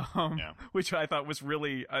 which I thought was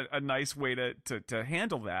really a nice way to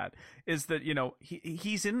handle that, is that,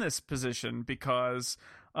 he's in this position because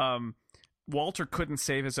Walter couldn't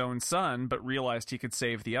save his own son, but realized he could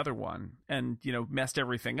save the other one, and messed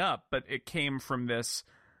everything up. But it came from this,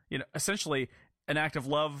 essentially an act of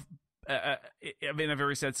love in a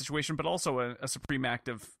very sad situation, but also a supreme act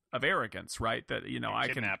of arrogance, right? That I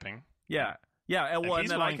can kidnapping. Yeah, Yeah, and he's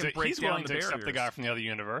then I can break he's down willing the to accept the barriers. guy from the other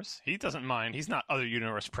universe. He doesn't mind. He's not other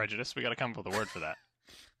universe prejudice. We got to come up with a word for that.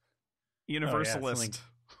 Universalist.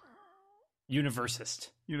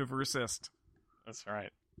 Universist. Universist. That's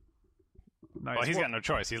right. Nice. Well, he's got no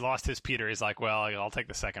choice. He lost his Peter. He's like, well, I'll take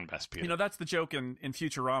the second best Peter. You know, that's the joke in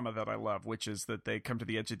Futurama that I love, which is that they come to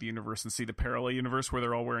the edge of the universe and see the parallel universe where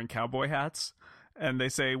they're all wearing cowboy hats. And they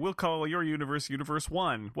say, we'll call your universe Universe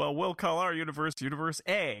 1. Well, we'll call our universe Universe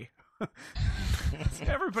A.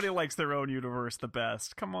 Everybody likes their own universe the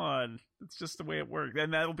best. Come on. It's just the way it works.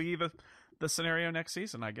 And that'll be the scenario next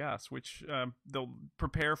season, I guess, which they'll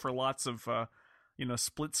prepare for lots of,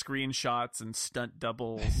 split screen shots and stunt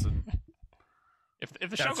doubles and...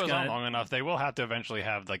 If the show goes on long enough, they will have to eventually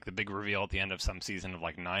have like the big reveal at the end of some season of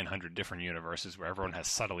like 900 different universes where everyone has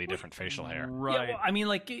subtly different facial hair. Right. Yeah, well, I mean,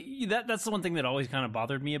 like that's the one thing that always kind of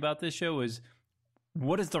bothered me about this show is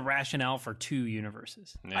what is the rationale for two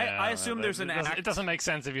universes? Yeah, I assume there's an act. It doesn't make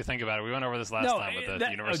sense if you think about it. We went over this last time with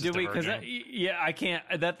the universes diverging. I can't.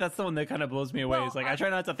 That's the one that kind of blows me away. Well, it's like I try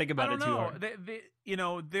not to think about it too hard.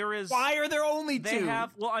 There is. Why are there only two? They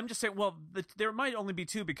have. Well, I'm just saying. Well, there might only be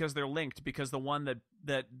two because they're linked. Because the one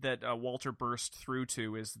that Walter burst through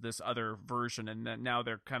to is this other version, and then now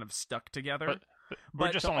they're kind of stuck together.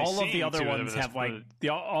 But just only all of the other ones have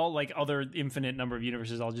all like other infinite number of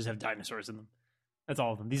universes. All just have dinosaurs in them. That's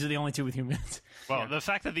all of them. These are the only two with humans. Well, the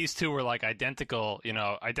fact that these two were like identical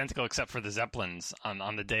except for the Zeppelins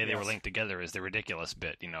on the day they were linked together is the ridiculous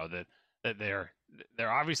bit. That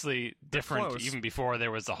they're obviously different even before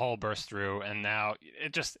there was the whole burst through, and now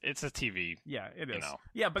it's a TV. Yeah, it is.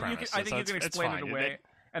 But I think you can explain it away,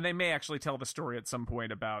 and they may actually tell the story at some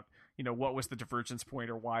point about what was the divergence point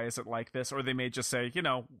or why is it like this, or they may just say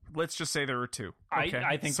let's just say there are two. Okay?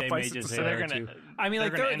 I think they may just say there are two. I mean, they're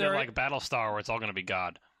going to end it like Battlestar, where it's all going to be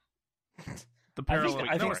God. The parallel.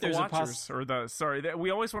 I think there's Watchers, we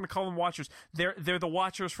always want to call them Watchers. They're the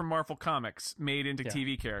Watchers from Marvel Comics made into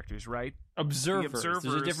TV characters, right? Observers. There's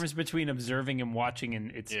a difference between observing and watching, and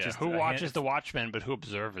it's just who watches the Watchmen, but who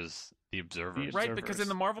observes the observers. Right, because in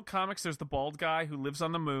the Marvel Comics, there's the bald guy who lives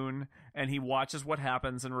on the moon, and he watches what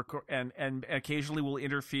happens and occasionally will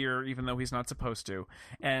interfere, even though he's not supposed to.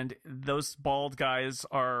 And those bald guys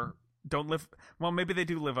don't live. Well, maybe they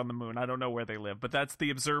do live on the moon. I don't know where they live, but that's the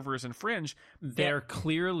observers in Fringe. They're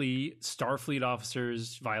clearly Starfleet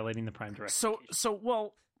officers violating the Prime Directive. So,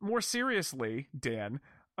 well, more seriously, Dan.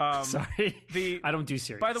 Sorry, I don't do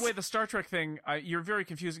serious. By the way, the Star Trek thing, you're very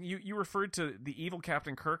confusing. You referred to the evil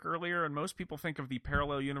Captain Kirk earlier, and most people think of the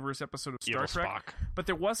parallel universe episode of Star Trek. Spock. But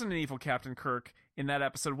there wasn't an evil Captain Kirk in that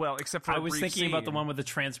episode. Well, except for I was thinking about the one with the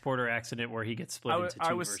transporter accident where he gets split into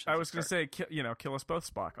two versions. I was going to say, kill us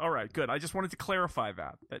both, Spock. All right, good. I just wanted to clarify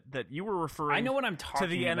that you were referring. I know what I'm talking to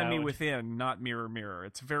the about. enemy within, not mirror mirror.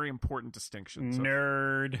 It's a very important distinction. So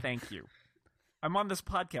nerd. Thank you. I'm on this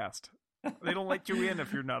podcast. They don't let you in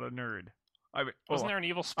if you're not a nerd. Wasn't there an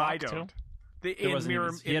evil Spock I don't. too? He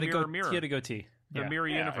had a goatee. The mirror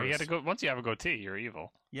universe. You had to go. Once you have a goatee, you're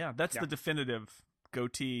evil. Yeah, that's the definitive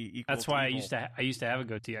goatee equal. That's why evil. I used to have a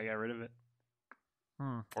goatee. I got rid of it.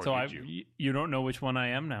 So you don't know which one I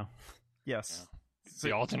am now. Yes. Yeah.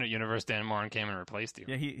 The alternate universe, Dan Morin came and replaced you.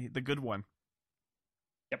 Yeah, he the good one.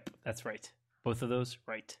 Yep, that's right. Both of those,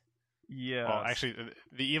 right? Yeah. Well, actually,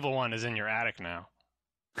 the evil one is in your attic now.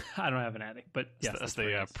 I don't have an attic, but yes, that's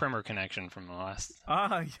the primer connection from the last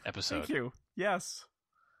episode. Thank you. Yes.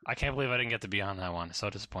 I can't believe I didn't get to be on that one. It's so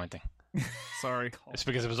disappointing. Sorry. It's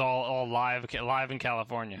because it was all live in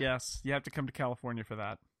California. Yes, you have to come to California for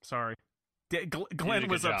that. Sorry. Glenn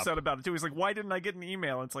was upset about it too. He's like, "Why didn't I get an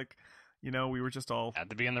email?" It's like, we were just all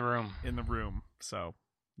had to be in the room. So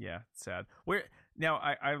yeah, it's sad. Now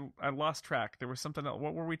I lost track. There was something else.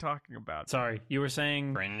 What were we talking about? Sorry, you were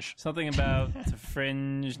saying Fringe. Something about the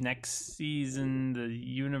Fringe next season, the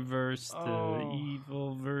universe, the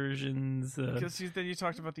evil versions. Because then you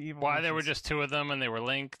talked about the evil. Why there were just two of them and they were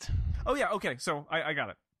linked. Oh yeah, okay. So I got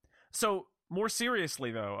it. So more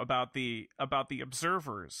seriously though, about the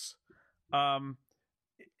observers,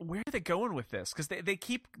 where are they going with this? Because they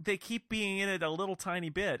keep being in it a little tiny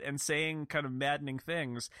bit and saying kind of maddening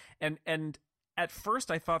things. And at first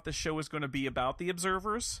I thought the show was going to be about the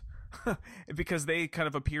observers because they kind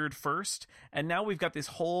of appeared first. And now we've got this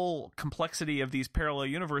whole complexity of these parallel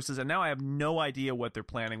universes. And now I have no idea what they're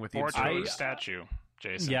planning with the Four-toed statue.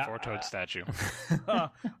 Jason, four-toed statue. All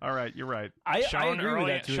right, you're right. I agree with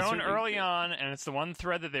that too. Shown early on, and it's the one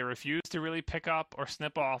thread that they refuse to really pick up or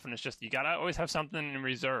snip off, and it's just, you gotta always have something in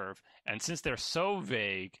reserve. And since they're so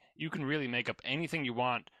vague, you can really make up anything you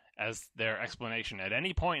want as their explanation at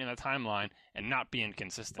any point in the timeline and not be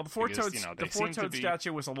inconsistent. Well, the four-toed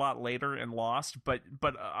statue was a lot later in Lost, but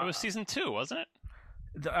it was season 2, wasn't it?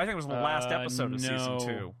 I think it was the last episode of season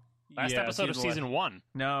 2. Last episode of season 1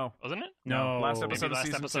 No. Wasn't it? No. Last episode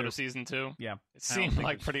of season 2? Yeah. It seemed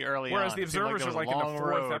like pretty early Whereas on. the Observers were like in the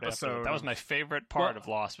 4th episode. That was my favorite part of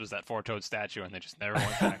Lost, was that four-toed statue, and they just never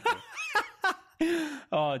went back to it.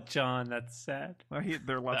 Oh, John, that's sad.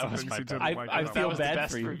 There are lots of things he didn't like. I feel bad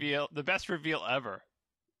for you. The best reveal ever.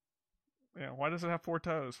 Yeah, why does it have 4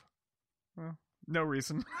 toes? Well, no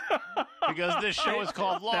reason. Because this show is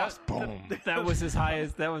called Lost. Boom. That was as high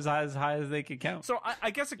as they could count. So I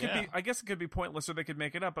guess it could be. I guess it could be pointless, or they could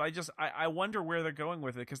make it up. But I wonder where they're going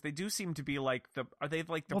with it, because they do seem to be like are they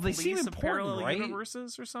like the police of parallel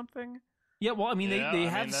universes or something? Yeah, well, I mean, they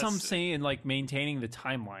have some say in like maintaining the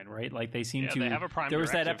timeline, right? Like they seem to. They have a prime there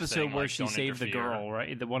was that episode saying, where like, she saved the girl,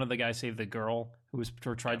 right? One of the guys saved the girl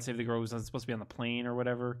tried to save the girl who was supposed to be on the plane or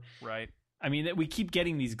whatever. Right. I mean, we keep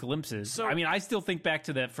getting these glimpses. So, I mean, I still think back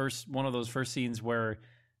to that one of those first scenes where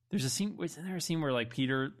there's a scene. Isn't there a scene where like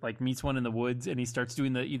Peter like meets one in the woods and he starts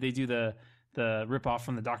doing they do the rip off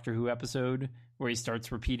from the Doctor Who episode where he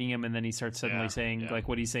starts repeating him and then he starts suddenly saying like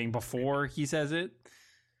what he's saying before he says it.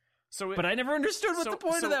 But I never understood what the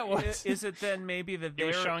point of that was. Is it then maybe that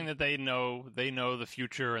they're showing that they know the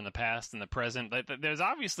future and the past and the present? There's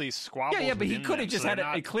obviously squabbles. Yeah, but he could have just had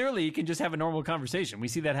it. Clearly, he can just have a normal conversation. We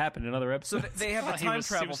see that happen in other episodes. So they have the time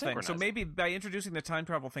travel thing. So maybe by introducing the time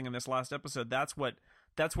travel thing in this last episode, that's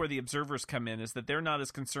where the observers come in. Is that they're not as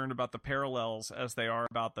concerned about the parallels as they are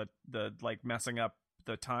about the like messing up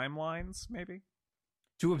the timelines? Maybe.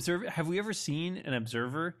 To observe, have we ever seen an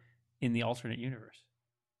observer in the alternate universe?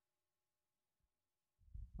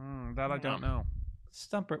 That I don't know.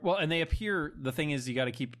 Stumper. Well, and they appear. The thing is, you got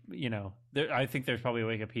to keep. I think there's probably a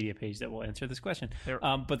Wikipedia page that will answer this question.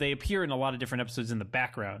 But they appear in a lot of different episodes in the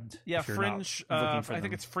background. Yeah, Fringe. I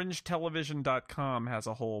think it's FringeTelevision.com has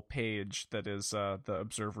a whole page that is the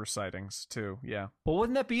observer sightings too. Yeah. Well,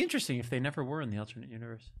 wouldn't that be interesting if they never were in the alternate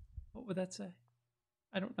universe? What would that say?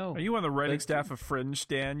 I don't know. Are you on the writing staff of Fringe,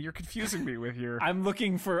 Dan? You're confusing me with your. I'm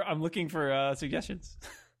looking for suggestions.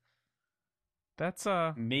 That's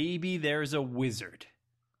maybe there's a wizard.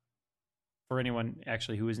 For anyone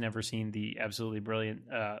actually who has never seen the absolutely brilliant,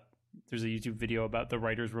 there's a YouTube video about the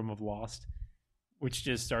writer's room of Lost, which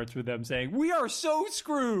just starts with them saying, "We are so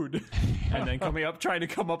screwed," and then trying to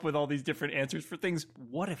come up with all these different answers for things.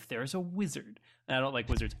 What if there's a wizard? And I don't like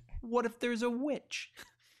wizards. What if there's a witch?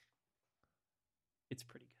 It's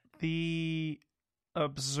pretty good. The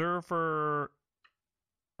Observer,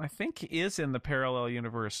 I think, is in the parallel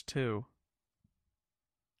universe too.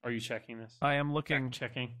 Are you checking this? I am looking.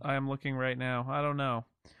 Checking. I am looking right now. I don't know.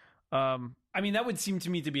 I mean, that would seem to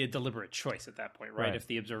me to be a deliberate choice at that point, right? If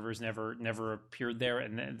the observers never appeared there,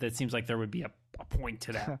 and that seems like there would be a point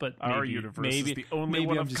to that. But our universe is the only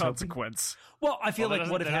one of consequence. Well, I feel like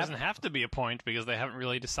what it doesn't have to be a point because they haven't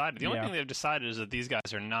really decided. The only thing they've decided is that these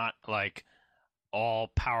guys are not like all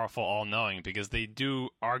powerful, all knowing, because they do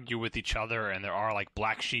argue with each other, and there are like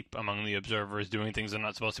black sheep among the observers doing things they're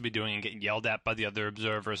not supposed to be doing and getting yelled at by the other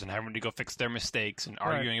observers and having to go fix their mistakes and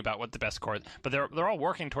arguing about what the best course. But they're all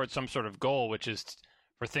working towards some sort of goal, which is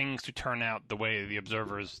for things to turn out the way the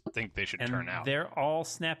observers think they should turn out. They're all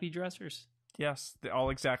snappy dressers. Yes, they're all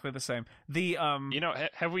exactly the same. The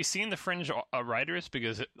have we seen the Fringe writers?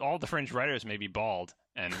 Because all the Fringe writers may be bald,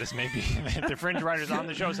 and this may be the Fringe writers on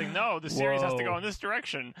the show saying, "No, the series has to go in this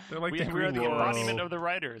direction." They're like we are the embodiment of the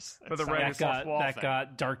writers. But the writers that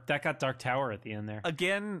got Dark Tower at the end there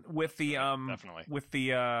again with the definitely with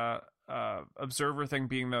the observer thing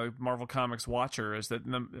being the Marvel Comics watcher. Is that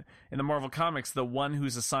in the Marvel Comics, the one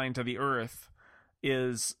who's assigned to the Earth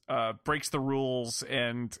is breaks the rules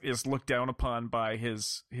and is looked down upon by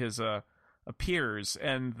his peers,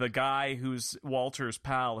 and the guy who's Walter's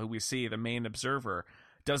pal, who we see, the main observer,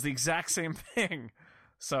 does the exact same thing.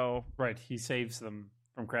 So he saves them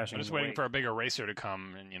from crashing. I'm just waiting for a big eraser to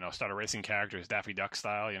come and start erasing characters Daffy Duck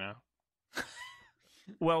style.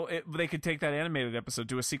 Well, they could take that animated episode,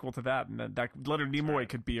 do a sequel to that, and then that Leonard Nimoy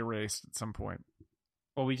could be erased at some point.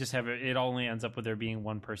 Well, we just have it only ends up with there being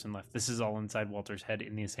one person left. This is all inside Walter's head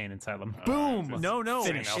in the insane asylum. Boom! No.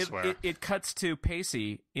 It cuts to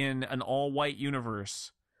Pacey in an all-white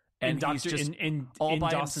universe. And he's just all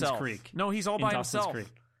by himself. Creek. No, he's all by himself. Creek.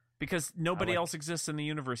 Because nobody else exists in the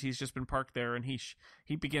universe. He's just been parked there, and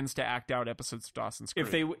he begins to act out episodes of Dawson's Creek.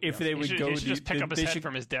 If they would go, he should just pick up his head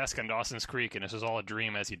from his desk on Dawson's Creek, and this is all a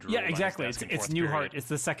dream as he drew. Yeah, exactly. It's Newhart. It's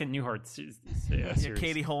the second Newhart series.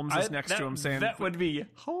 Katie Holmes is next to him saying that would be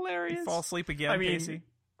hilarious. Fall asleep again, Pacey.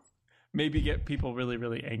 maybe get people really,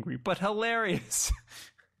 really angry, but hilarious.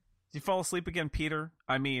 Did you fall asleep again, Peter?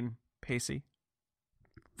 I mean, Pacey.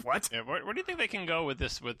 What? Yeah, where do you think they can go with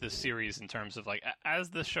this series in terms of like as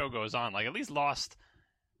the show goes on? Like at least Lost,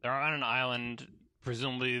 they're on an island.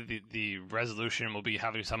 Presumably, the resolution will be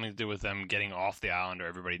having something to do with them getting off the island or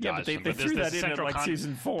everybody dies. Yeah, but they threw that in like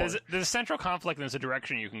season 4. There's a central conflict and there's a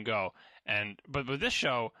direction you can go. But with this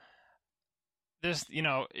show, there's, if you're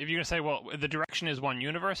going to say, well, the direction is one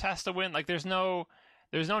universe has to win, like there's no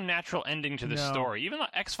natural ending to this story. Even though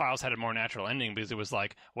X-Files had a more natural ending because it was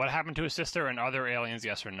like, what happened to his sister and are there aliens,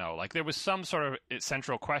 yes or no? Like there was some sort of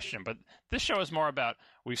central question. But this show is more about,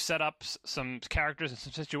 we've set up some characters and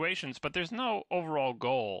some situations, but there's no overall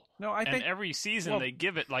goal. No, I think every season they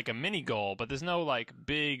give it like a mini goal, but there's no like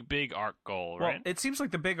big arc goal, right? Well, it seems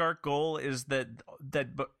like the big arc goal is that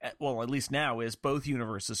at least now is both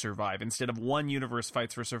universes survive. Instead of one universe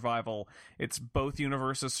fights for survival, it's both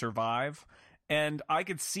universes survive. And I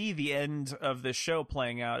could see the end of this show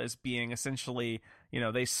playing out as being essentially,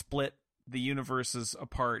 they split the universes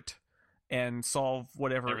apart and solve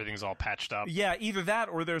whatever. Everything's all patched up. Yeah, either that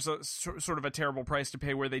or there's a sort of a terrible price to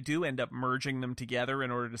pay where they do end up merging them together in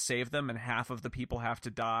order to save them, and half of the people have to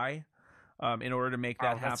die in order to make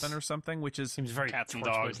that happen or something, which is... Seems very cats and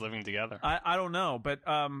dogs living together. I don't know, but,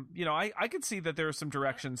 I could see that there are some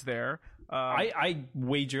directions there. I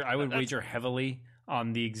would wager heavily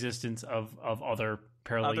on the existence of other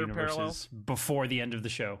parallel universes before the end of the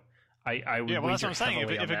show. I would wager that's what I'm saying.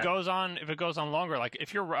 If it goes on longer, like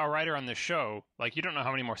if you're a writer on this show, like you don't know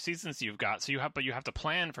how many more seasons you've got, so you have to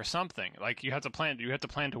plan for something. Like you have to plan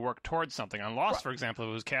to work towards something. On Lost, for example, if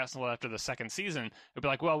it was canceled after the second season, it'd be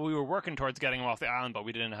like, well, we were working towards getting them off the island, but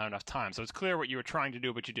we didn't have enough time. So it's clear what you were trying to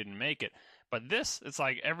do, but you didn't make it. But this, it's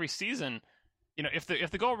like every season. If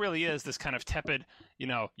the goal really is this kind of tepid,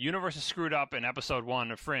 universe is screwed up in episode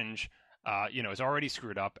 1 of Fringe, it's already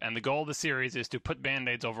screwed up, and the goal of the series is to put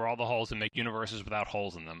band-aids over all the holes and make universes without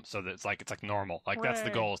holes in them, so that it's like normal. Like that's the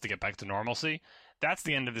goal, is to get back to normalcy. That's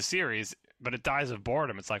the end of the series, but it dies of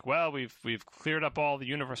boredom. It's like, well, we've cleared up all the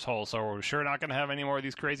universe holes, so we're sure not going to have any more of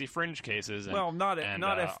these crazy Fringe cases. Not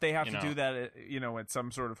if they have to do that, at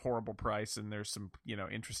some sort of horrible price, and there's some,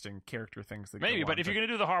 interesting character things that maybe. But if you're going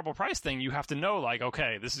to do the horrible price thing, you have to know, like,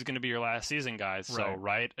 okay, this is going to be your last season, guys. Right. So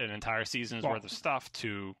write an entire season's worth of stuff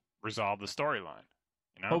to resolve the storyline.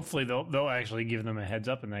 Hopefully they'll actually give them a heads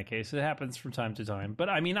up in that case. It happens from time to time. But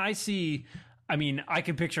I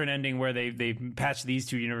can picture an ending where they patch these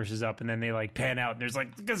two universes up and then they like pan out and there's like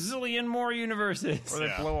a gazillion more universes. Or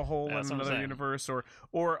they blow a hole in another universe, or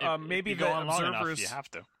maybe the observers. You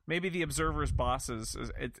have to. Maybe the observers' bosses,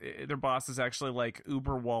 their boss is actually like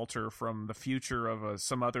Uber Walter from the future of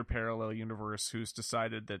some other parallel universe who's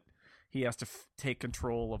decided that he has to take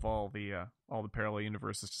control of all the parallel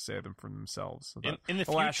universes to save them from themselves. So in the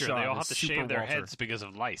future, they all have to shave their heads because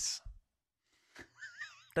of lice.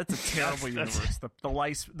 That's a terrible universe. The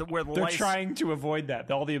lice, they're trying to avoid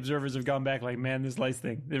that. All the observers have gone back like, man, this lice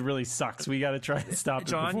thing, it really sucks. We got to try and stop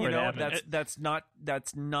John, it before it happens.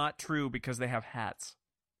 That's not true because they have hats.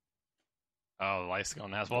 Oh, the lice go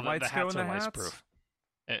in the hats. Well, the hats are lice proof.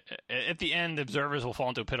 At the end, observers will fall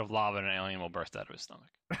into a pit of lava and an alien will burst out of his stomach.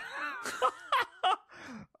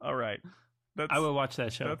 All right. I will watch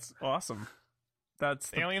that show. That's awesome.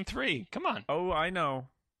 That's Alien 3. Come on. Oh, I know.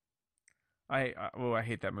 I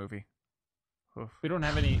hate that movie. Oof. We don't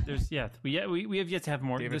have any. We have yet to have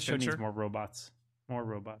more. David this show Fincher? needs more robots. More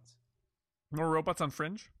robots. More robots on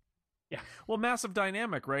Fringe? Yeah. Well, Massive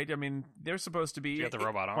Dynamic, right? I mean, they're supposed to be. You got the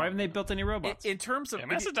robot on. Why haven't they built any robots? In terms of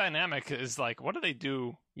Massive Dynamic is like, what do they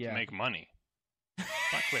do to make money?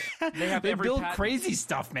 Not clear. They build crazy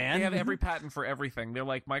stuff, man. They have every patent for everything. They're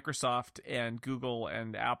like Microsoft and Google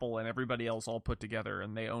and Apple and everybody else all put together,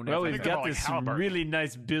 and they own everything. Well, we've got this really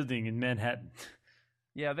nice building in Manhattan.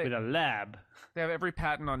 Yeah, with a lab. They have every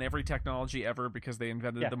patent on every technology ever because they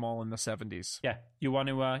invented them all in the 70s. Yeah, you want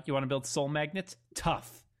to build soul magnets?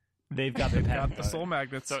 Tough. They've got the patent. The soul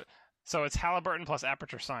magnets. So it's Halliburton plus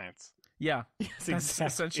Aperture Science. Yeah, that's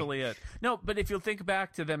essentially it. No, but if you'll think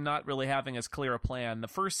back to them not really having as clear a plan, the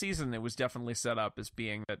first season it was definitely set up as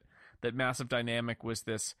being that Massive Dynamic was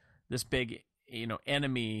this big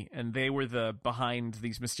enemy, and they were the behind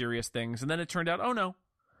these mysterious things, and then it turned out, oh no,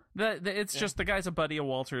 it's just the guy's a buddy of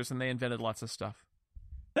Walter's, and they invented lots of stuff.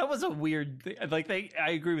 That was a weird thing. Like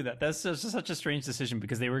I agree with that. That's just such a strange decision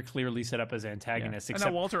because they were clearly set up as antagonists. Yeah. Except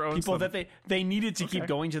and now Walter owns people them. that they needed to keep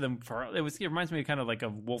going to them for. It reminds me kind of like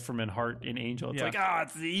of Wolfram and Hart in Angel. It's like,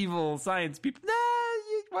 it's the evil science people.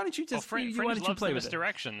 Nah, Why don't you just Fringe why don't you loves play the with it?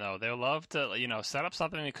 misdirection, though. They'll love to, set up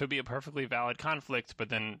something that could be a perfectly valid conflict, but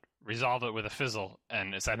then resolve it with a fizzle,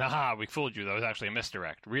 and it's like, aha, we fooled you. That was actually a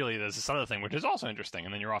misdirect. Really, there's this other thing, which is also interesting,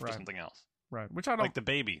 and then you're off to something else. Right, which I don't like the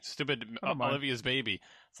baby, stupid Olivia's baby.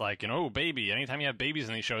 It's like, baby. Anytime you have babies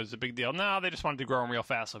in these shows, it's a big deal. No, they just wanted to grow them real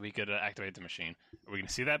fast so we could activate the machine. Are we going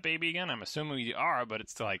to see that baby again? I'm assuming we are, but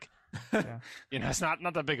it's like, it's not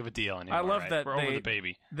that big of a deal anymore. I love that we're over the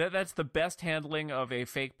baby. That's the best handling of a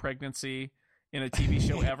fake pregnancy in a TV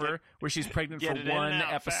show ever, where she's pregnant for one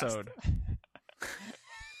episode.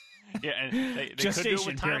 Yeah, and they could do it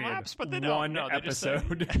with time lapse, but they don't. One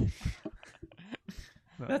episode.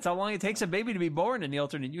 That's how long it takes a baby to be born in the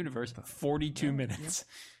alternate universe. 42 minutes.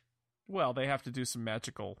 Yeah. Well, they have to do some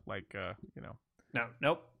magical,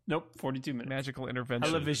 Nope. 42 minutes. Magical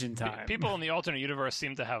intervention. Television time. People in the alternate universe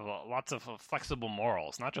seem to have lots of flexible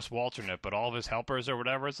morals. Not just Walternate, but all of his helpers or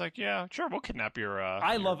whatever. It's like, yeah, sure, we'll kidnap your...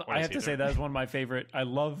 I have to say that is one of my favorite. I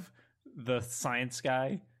love the science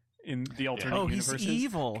guy in the alternate universes. He's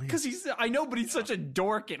evil. Because I know, but he's such a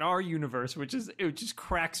dork in our universe, it just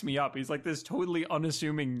cracks me up. He's like this totally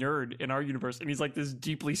unassuming nerd in our universe, and he's like this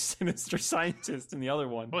deeply sinister scientist in the other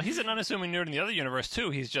one. Well, he's an unassuming nerd in the other universe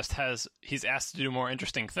too. He's asked to do more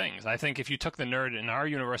interesting things. I think if you took the nerd in our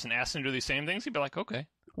universe and asked him to do the same things, he'd be like, okay.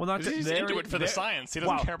 Well, he's into it for the science. He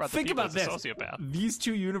doesn't care about the people. He's a sociopath. These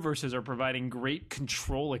two universes are providing great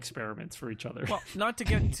control experiments for each other. Well, not to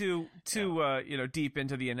get too deep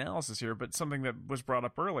into the analysis here, but something that was brought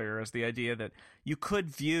up earlier is the idea that you could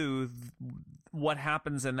view what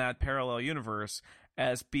happens in that parallel universe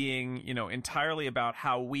as being, entirely about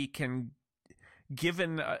how we can,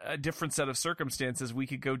 given a different set of circumstances, we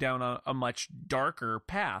could go down a much darker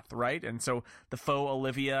path, right? And so the faux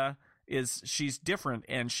Olivia she's different,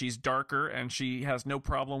 and she's darker, and she has no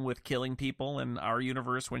problem with killing people in our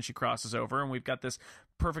universe when she crosses over. And we've got this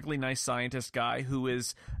perfectly nice scientist guy who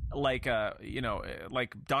is like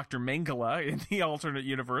like Dr. Mengele in the alternate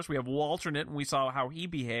universe. We have Walternate, and we saw how he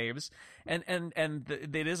behaves, and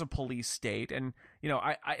it is a police state, and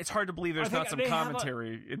it's hard to believe there's not some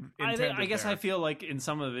commentary intended I guess there. I feel like in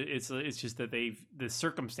some of it, it's just that the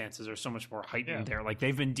circumstances are so much more heightened there. Like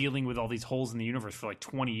they've been dealing with all these holes in the universe for like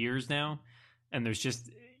 20 years now, and there's just,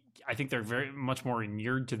 I think they're very much more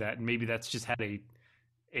inured to that, and maybe that's just had a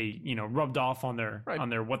rubbed off on their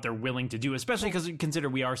what they're willing to do, especially because consider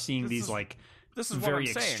we are seeing these this is very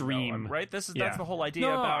what I'm extreme, saying, though, right? That's the whole idea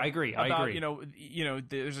about. I agree.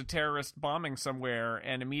 There's a terrorist bombing somewhere,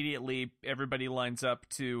 and immediately everybody lines up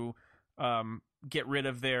to get rid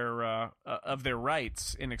of their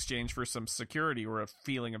rights in exchange for some security or a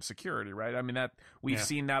feeling of security, right? I mean, that we've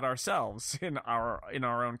seen that ourselves in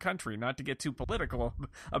our own country. Not to get too political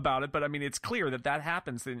about it, but I mean, it's clear that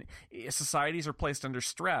happens. And societies are placed under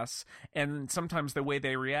stress, and sometimes the way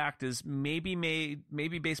they react is maybe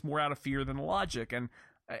based more out of fear than logic, and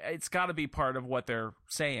it's got to be part of what they're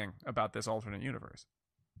saying about this alternate universe.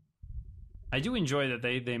 I do enjoy that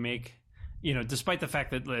they make. Despite the fact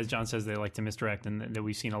that, as John says, they like to misdirect and that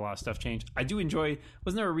we've seen a lot of stuff change, I do enjoy.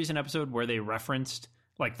 Wasn't there a recent episode where they referenced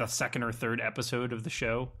like the second or third episode of the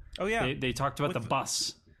show? Oh yeah, they talked about the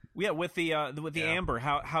bus. Yeah, with the amber,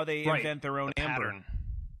 how they invent their own amber. Pattern.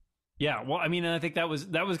 Yeah, well, I mean, I think that was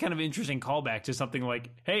kind of an interesting callback to something like,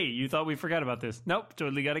 "Hey, you thought we forgot about this? Nope,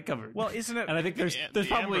 totally got it covered." Well, isn't it? And I think there's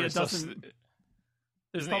probably a dozen.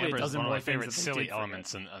 There's probably a dozen one of my favorite silly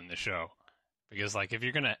elements in the show. Because like if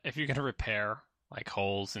you're gonna repair like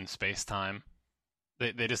holes in space time,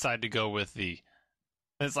 they decide to go with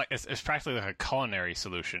it's practically like a culinary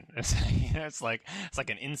solution. It's like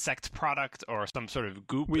an insect product or some sort of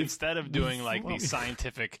goop instead of doing like the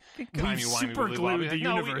scientific timey-wimey. Super glued the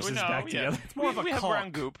universes back together. It's more of a we have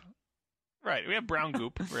brown goop, right? We have brown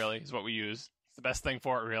goop. Really, is what we use. It's the best thing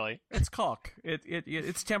for it. Really, it's caulk.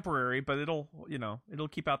 It's temporary, but it'll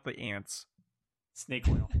keep out the ants. Snake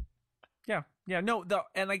oil.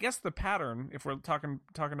 And I guess the pattern, if we're talking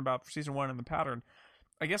about season 1 and the pattern,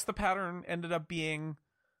 I guess the pattern ended up being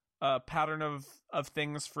a pattern of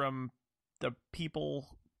things from the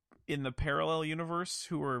people in the parallel universe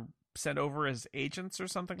who were sent over as agents or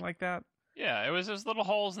something like that. Yeah, it was just little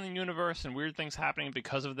holes in the universe and weird things happening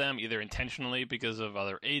because of them, either intentionally because of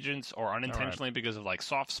other agents or unintentionally because of like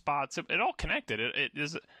soft spots. It all connected. It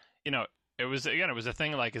is, It was a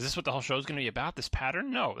thing like, is this what the whole show is going to be about, this pattern?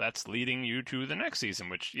 No, that's leading you to the next season,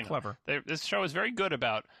 which, clever. This show is very good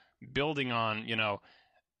about building on,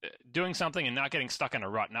 doing something and not getting stuck in a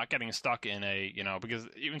rut, not getting stuck in a, because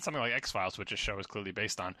even something like X-Files, which this show is clearly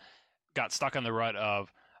based on, got stuck on the rut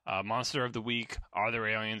of monster of the week, are there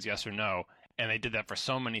aliens, yes or no? And they did that for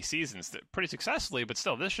so many seasons, pretty successfully. But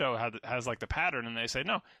still, this show has like the pattern, and they say,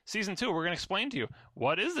 no, season 2, we're going to explain to you,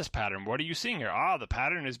 what is this pattern? What are you seeing here? The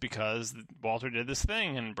pattern is because Walter did this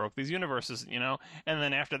thing and broke these universes, And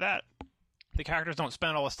then after that, the characters don't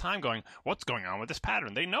spend all this time going, what's going on with this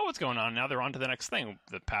pattern? They know what's going on. Now they're on to the next thing.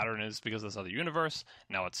 The pattern is because of this other universe.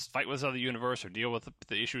 Now it's fight with this other universe or deal with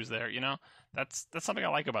the issues there. That's something I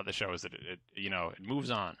like about the show, is that it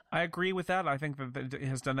moves on. I agree with that. I think that it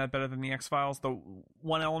has done that better than the X-Files. The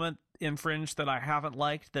one element in Fringe that I haven't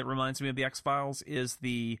liked that reminds me of the X-Files is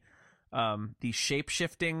the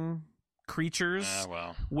shape-shifting creatures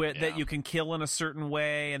that you can kill in a certain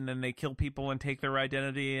way, and then they kill people and take their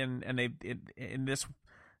identity, and they in this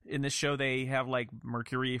show they have like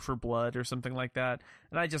mercury for blood or something like that.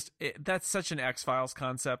 And that's such an X-Files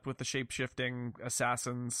concept with the shape-shifting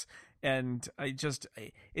assassins, and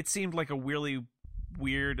it seemed like a really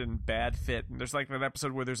weird and bad fit. And there's like that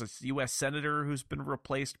episode where there's a U.S. senator who's been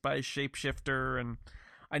replaced by a shapeshifter, and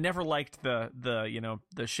I never liked the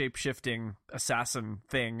shape-shifting assassin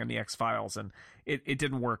thing in the X-Files, and it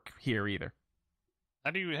didn't work here either.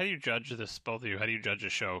 How do you judge this, both of you? How do you judge a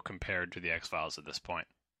show compared to the X-Files at this point?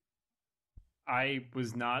 I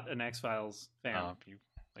was not an X-Files fan.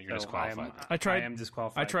 You're disqualified. I am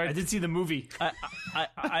disqualified. I did see the movie.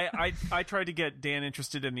 I tried to get Dan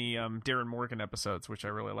interested in the Darren Morgan episodes, which I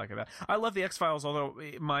really like about. I love the X-Files, although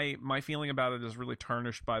my feeling about it is really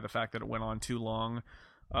tarnished by the fact that it went on too long.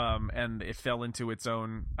 And it fell into its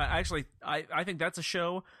own. I think that's a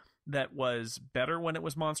show that was better when it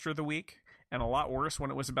was Monster of the Week, and a lot worse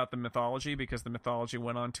when it was about the mythology, because the mythology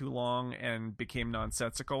went on too long and became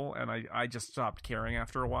nonsensical, and I just stopped caring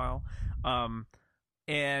after a while.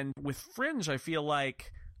 And with Fringe, I feel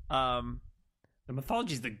like the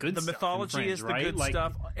mythology is the good stuff. The mythology Fringe, is the right? good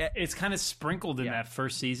stuff. It's kind of sprinkled in that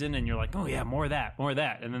first season, and you're like, oh yeah, more of that.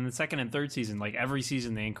 And then the second and third season, like every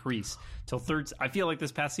season they increase till third. I feel like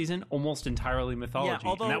this past season almost entirely mythology,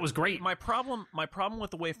 although and that was great. My problem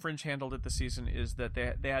with the way Fringe handled it this season is that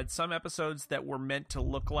they had some episodes that were meant to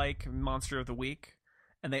look like Monster of the Week,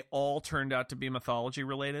 and they all turned out to be mythology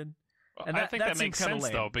related. And I think that makes sense,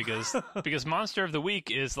 though, because Monster of the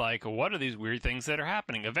Week is like, what are these weird things that are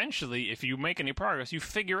happening? Eventually, if you make any progress, you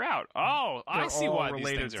figure out, I see why these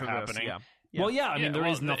things are happening. Yeah. Well, yeah, I mean, there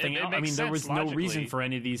is nothing else. I mean, there was no logically. reason for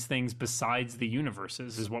any of these things besides the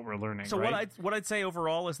universes, is what we're learning. So right? what I'd say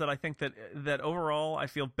overall is that I think that overall I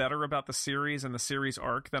feel better about the series and the series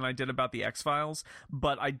arc than I did about the X-Files,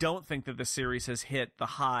 but I don't think that the series has hit the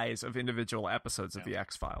highs of individual episodes of the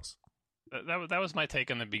X-Files. That was my take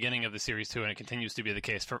on the beginning of the series too, and it continues to be the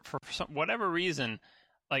case for whatever reason.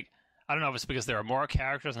 Like, I don't know if it's because there are more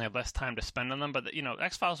characters and they have less time to spend on them, but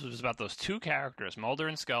X-Files was about those two characters, Mulder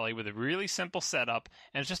and Scully, with a really simple setup,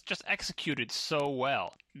 and it's just executed so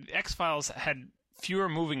well. X-Files had fewer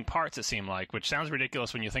moving parts, it seemed like, which sounds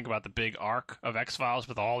ridiculous when you think about the big arc of X-Files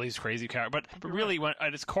with all these crazy characters. But really,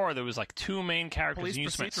 at its core, there was like two main characters, and you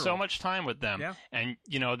spent so much time with them. Yeah. And,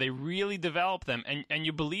 they really developed them, and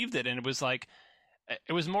you believed it, and it was like,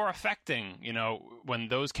 it was more affecting, when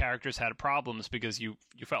those characters had problems because you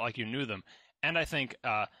felt like you knew them. And I think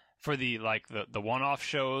for the one-off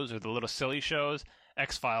shows or the little silly shows,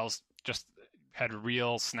 X-Files just had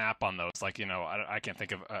real snap on those. Like, I can't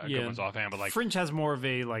think of good ones offhand, but like Fringe has more of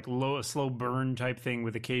a slow burn type thing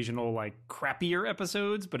with occasional like crappier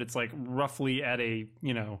episodes, but it's like roughly at a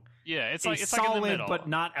it's solid like in the middle, but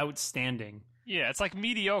not outstanding. Yeah, it's like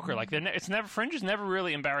mediocre. Like Fringe is never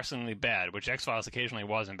really embarrassingly bad, which X-Files occasionally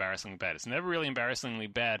was embarrassingly bad. It's never really embarrassingly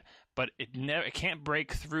bad, but it can't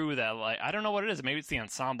break through that. Like, I don't know what it is. Maybe it's the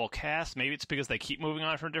ensemble cast. Maybe it's because they keep moving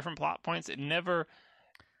on from different plot points. It never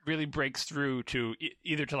really breaks through to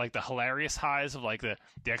either to like the hilarious highs of like the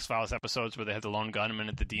X-Files episodes where they had the lone gunman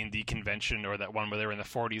at the D&D convention, or that one where they were in the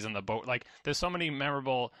 40s on the boat. Like, there's so many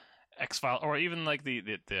memorable X-Files, or even like the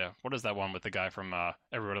what is that one with the guy from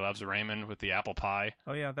Everybody Loves Raymond with the apple pie?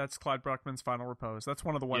 Oh yeah, that's Clyde Bruckman's Final Repose. That's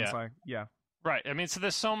one of the ones Right. I mean, so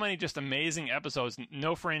there's so many just amazing episodes.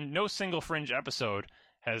 No single Fringe episode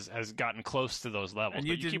has gotten close to those levels. And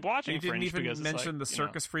you keep watching Fringe because you didn't even mention the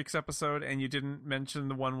Circus Freaks episode, and you didn't mention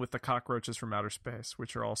the one with the cockroaches from outer space,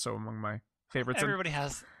 which are also among my favorites. Everybody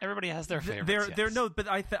has their favorites. But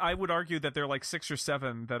I would argue that there are like 6 or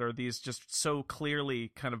 7 that are these just so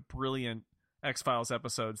clearly kind of brilliant X-Files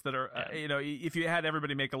episodes that are if you had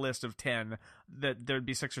everybody make a list of 10, that there'd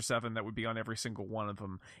be 6 or 7 that would be on every single one of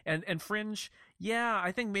them. And Fringe,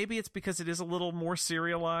 I think maybe it's because it is a little more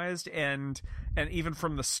serialized, and even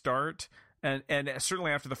from the start, and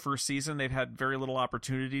certainly after the first season, they've had very little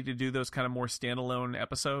opportunity to do those kind of more standalone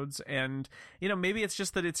episodes. And maybe it's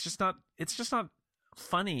just that it's just not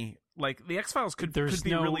funny. Like the X-Files could be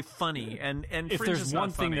no, really funny, and if Fringe there's is one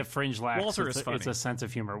not thing funny. that Fringe lacks, Walter is funny. it's a sense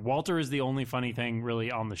of humor. Walter is the only funny thing really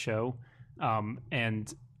on the show,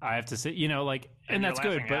 and I have to say, and that's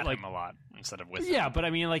good, but him a lot instead of with yeah, him. but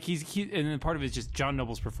I mean, like he and then part of it is just John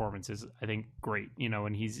Noble's performance is, I think, great,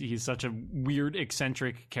 and he's such a weird,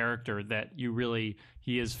 eccentric character that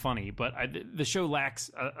he is funny, but the show lacks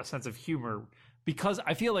a sense of humor because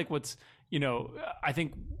I feel like I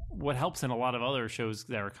think what helps in a lot of other shows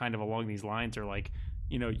that are kind of along these lines are like,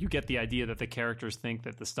 you get the idea that the characters think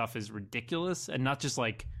that the stuff is ridiculous and not just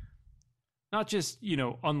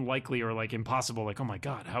unlikely or like impossible, like, oh my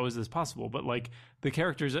god, how is this possible? But like the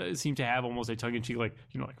characters seem to have almost a tongue-in-cheek, like,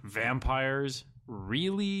 like vampires,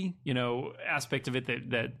 really, aspect of it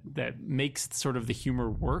that makes sort of the humor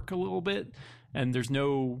work a little bit. And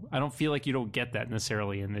I don't feel like you don't get that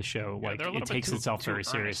necessarily in this show. Yeah, like it takes itself very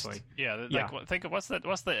seriously. Yeah, think of what's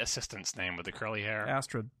the assistant's name with the curly hair?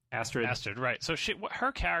 Astrid, right. So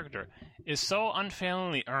her character is so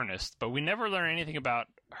unfailingly earnest, but we never learn anything about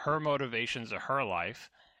her motivations or her life.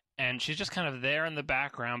 And she's just kind of there in the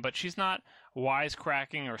background, but she's not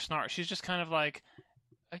wisecracking or snark. She's just kind of like,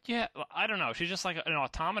 yeah, I don't know. She's just like an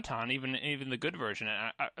automaton, even the good version.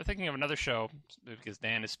 And I'm thinking of another show because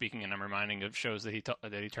Dan is speaking, and I'm reminding of shows that he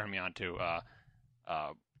turned me on to.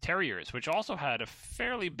 Terriers, which also had a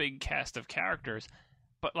fairly big cast of characters,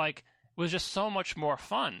 but like was just so much more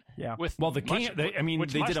fun. Yeah. They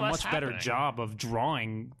did a much better job of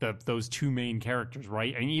drawing those two main characters,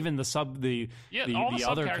 right? And even the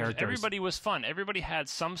other characters. Everybody was fun. Everybody had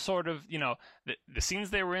some sort of, the scenes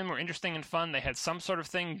they were in were interesting and fun. They had some sort of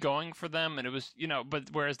thing going for them, and it was, but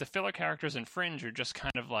whereas the filler characters in Fringe are just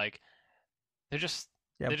kind of like, they're just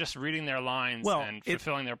reading their lines and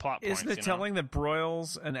fulfilling their plot points. Isn't it telling that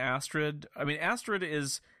Broyles and Astrid? I mean, Astrid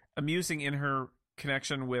is amusing in her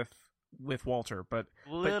connection with Walter, but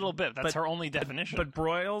that's her only definition. But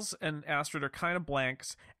Broyles and Astrid are kind of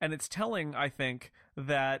blanks, and it's telling, I think,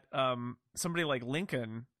 that somebody like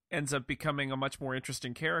Lincoln ends up becoming a much more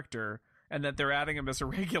interesting character, and that they're adding him as a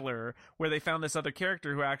regular, where they found this other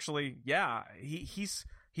character who actually, he's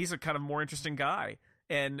a kind of more interesting guy,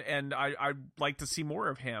 and I'd like to see more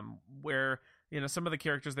of him. Where some of the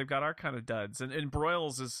characters they've got are kind of duds, and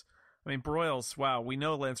Broyles, wow, we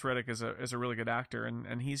know Lance Reddick is a really good actor,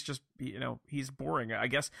 and he's just, he's boring. I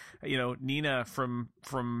guess, Nina from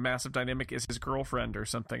Massive Dynamic is his girlfriend or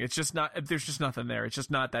something. It's just not, there's just nothing there. It's just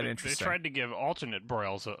not that interesting. They tried to give alternate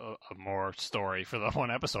Broyles a more story for the one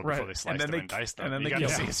episode before they sliced him and diced him. And then you got to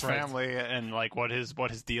see his family and like what his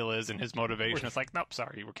deal is and his motivation. It's like, nope,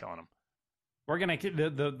 sorry, we're killing him. We're gonna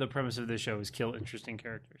the premise of this show is kill interesting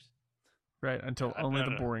characters. Right, until only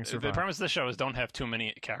the boring survive. The premise of the show is don't have too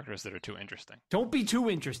many characters that are too interesting. Don't be too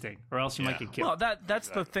interesting, or else you might get killed. Well, that's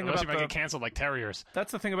the thing about you might get canceled like Terriers.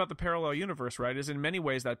 That's the thing about the parallel universe, right? Is in many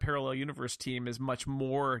ways that parallel universe team is much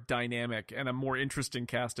more dynamic and a more interesting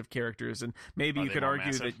cast of characters, and maybe you could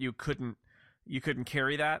argue that you couldn't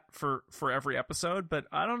carry that for every episode, but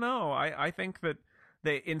I don't know. I think that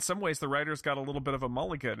they, in some ways, the writers got a little bit of a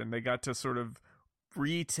mulligan, and they got to sort of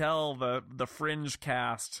retell the Fringe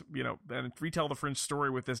cast, and retell the Fringe story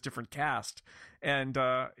with this different cast, and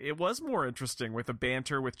it was more interesting with the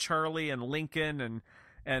banter with Charlie and Lincoln,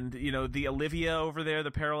 and the Olivia over there, the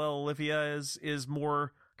parallel Olivia is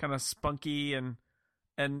more kind of spunky, and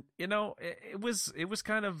it was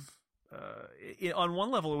kind of on one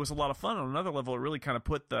level it was a lot of fun, on another level it really kind of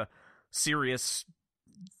put the serious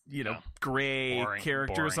gray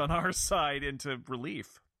characters on our side into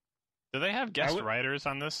relief. Do they have guest writers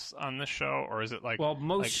on this show, or is it like? Well,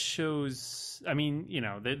 most shows, I mean,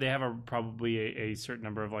 they have probably a certain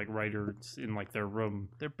number of like writers in like their room.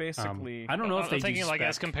 They're basically. I don't know if they're thinking like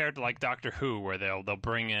as compared to like Doctor Who, where they'll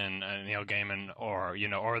bring in Neil Gaiman, or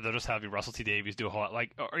or they'll just have Russell T Davies do a whole lot,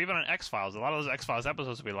 like, or even on X-Files. A lot of those X-Files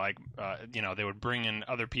episodes would be like, they would bring in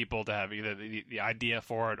other people to have either the idea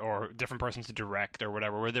for it or different persons to direct or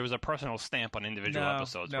whatever, where there was a personal stamp on individual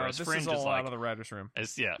episodes. No, whereas this Fringe is all like, out of the writers' room.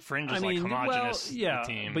 Fringe is like homogenous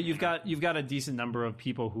team. But you've got a decent number of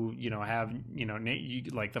people who have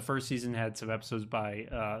like the first season had some episodes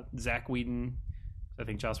by Zach Whedon, I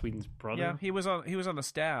think Joss Whedon's brother. Yeah, he was on the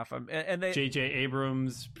staff, and they J.J.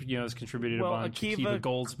 Abrams has contributed a bunch. Akiva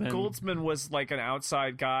Goldsman was like an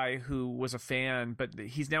outside guy who was a fan, but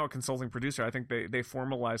he's now a consulting producer. I think they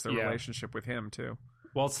formalized their relationship with him too.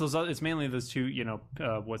 Well, it's mainly those two,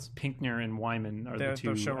 what's Pinkner and Wyman are the two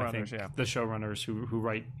showrunners, the showrunners who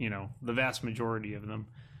write, the vast majority of them.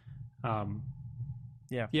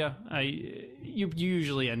 You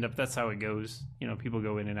usually end up, that's how it goes. People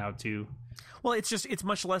go in and out too. Well, it's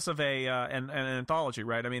much less of an anthology,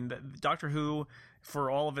 right? I mean, Doctor Who,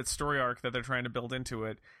 for all of its story arc that they're trying to build into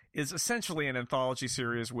it, is essentially an anthology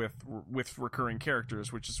series with recurring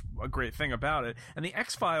characters, which is a great thing about it. And the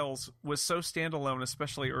X-Files was so standalone,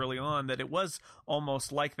 especially early on, that it was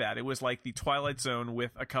almost like that. It was like the Twilight Zone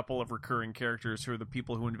with a couple of recurring characters who are the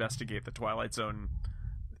people who investigate the Twilight Zone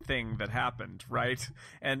thing that happened, right?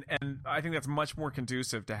 And I think that's much more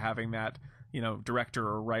conducive to having that, director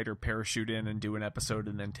or writer parachute in and do an episode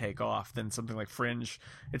and then take off than something like Fringe.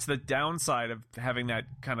 It's the downside of having that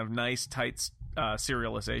kind of nice, tight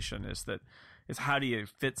serialization is how do you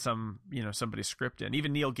fit somebody's script in?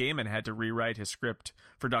 Even Neil Gaiman had to rewrite his script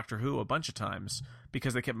for Doctor Who a bunch of times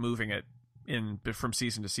because they kept moving it in from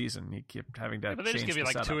season to season. He kept having to but they just give you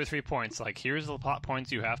like setup. 2 or 3 points, like here's the plot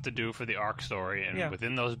points you have to do for the arc story, and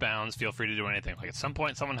within those bounds feel free to do anything. Like at some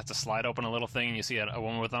point someone has to slide open a little thing and you see a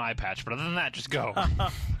woman with an eye patch, but other than that, just go.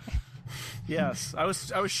 Yes, I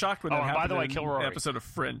was shocked when that happened. By the way, in kill Rory. An episode of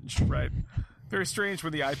Fringe, right? Very strange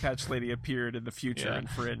when the eye patch lady appeared in the future in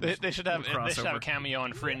Fringe. They should have a cameo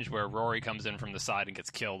in Fringe where Rory comes in from the side and gets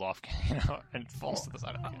killed off, and falls to the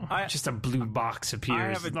side. Just a blue box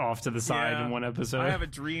appears off to the side in one episode. I have a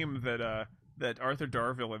dream that Arthur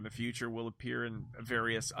Darvill in the future will appear in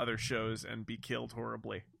various other shows and be killed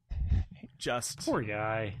horribly, just poor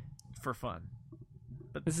guy, for fun.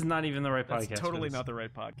 But this is not even the right podcast. It's totally not the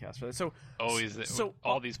right podcast for that. So all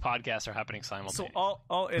these podcasts are happening simultaneously. So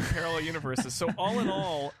all in parallel universes. So all in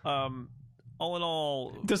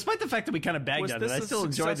all, despite the fact that we kind of bagged on it, I still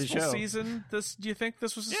enjoyed the show. Season? Do you think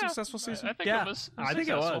this was a successful season? I think it was. I think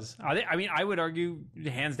it was. I mean, I would argue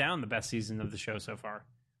hands down the best season of the show so far.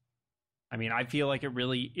 I mean, I feel like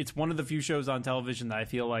it's one of the few shows on television that I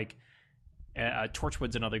feel like.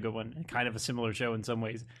 Torchwood's another good one, kind of a similar show in some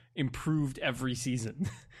ways, improved every season.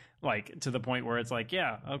 Like to the point where it's like,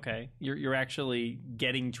 yeah, okay, you're actually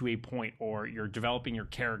getting to a point, or you're developing your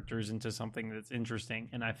characters into something that's interesting.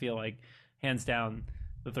 And I feel like hands down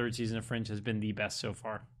the third season of Fringe has been the best so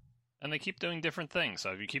far. And they keep doing different things.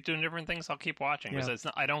 So if you keep doing different things, I'll keep watching. Because it's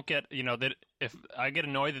not, I don't get, that if I get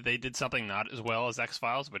annoyed that they did something not as well as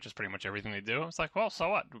X-Files, which is pretty much everything they do, it's like, well, so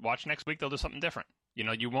what? Watch next week, they'll do something different.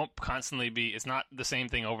 You won't constantly be, it's not the same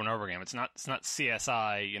thing over and over again. It's not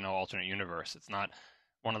CSI, alternate universe. It's not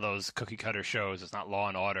one of those cookie cutter shows. It's not Law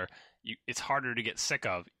and Order. It's harder to get sick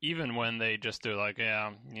of, even when they just do like,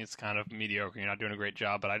 yeah, it's kind of mediocre. You're not doing a great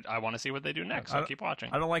job, but I want to see what they do next. So keep watching.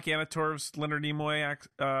 I don't like Anna Torv's Leonard Nimoy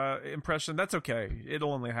impression. That's okay.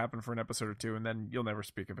 It'll only happen for an episode or two, and then you'll never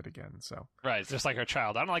speak of it again. So right, it's just like her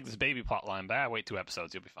child. I don't like this baby plot line, but wait 2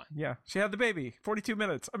 episodes, you'll be fine. Yeah, she had the baby. 42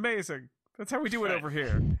 minutes. Amazing. That's how we do it over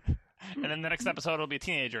here. And then the next episode will be a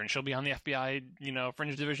teenager, and she'll be on the FBI,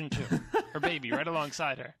 Fringe Division 2. Her baby right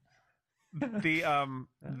alongside her. They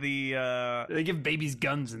give babies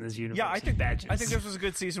guns in this universe. Yeah, I think badges. I think this was a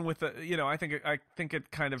good season with the. I think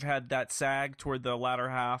it kind of had that sag toward the latter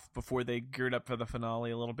half before they geared up for the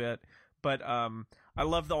finale a little bit. But I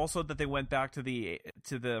loved also that they went back to the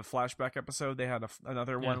flashback episode. They had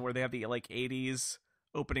another one where they have the 80s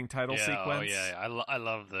opening title sequence. Oh yeah. I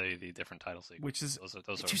love the different title sequence. Which is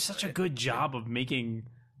they do such a good job of making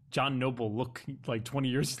John Noble look like 20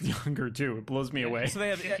 years younger too. It blows me away. So they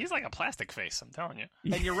have, he's like a plastic face, I'm telling you.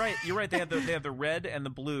 And you're right. They have the red and the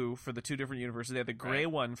blue for the 2 different universes. They have the gray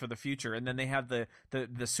one for the future, and then they have the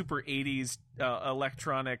super 80s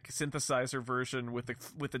electronic synthesizer version with the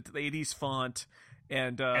 80s font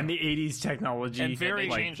and the 80s technology. And they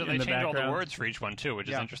changed all the words for each one too, which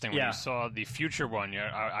is interesting. When you saw the future one,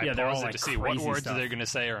 I paused it to see what words are they going to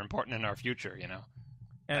say are important in our future.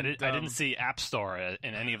 And I didn't see App Store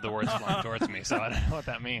in any of the words flying towards me, so I don't know what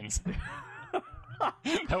that means.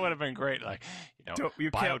 That would have been great, like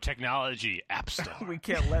biotechnology App Store. We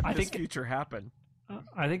can't let this future happen.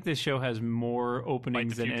 I think this show has more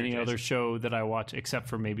openings than any other show that I watch, except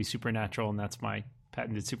for maybe Supernatural, and that's my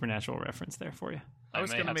patented Supernatural reference there for you. I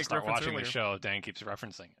may have to start watching the show if Dan keeps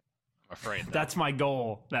referencing it. I'm afraid. That's my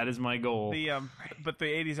goal. That is my goal. But the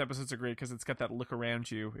 80s episodes are great because it's got that look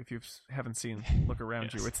around you. If you haven't seen Look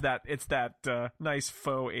Around You, it's that nice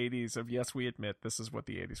faux 80s of, yes, we admit this is what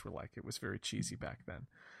the 80s were like. It was very cheesy back then.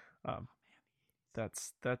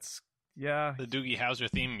 That's yeah. The Doogie Howser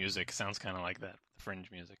theme music sounds kind of like that. The Fringe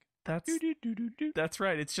music. That's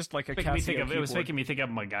right. It's just like a Casio keyboard. It was making me think of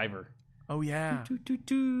MacGyver. Oh yeah. Yeah.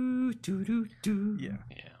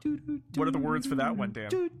 What are the words for that one,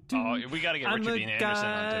 Dan? Oh, we got to get Richard Dean Anderson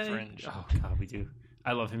onto Fringe. Oh God, we do.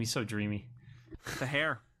 I love him. He's so dreamy. The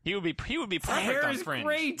hair. He would be perfect the hair on is Fringe.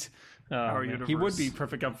 Great. He would be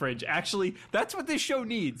perfect on Fringe. Actually, that's what this show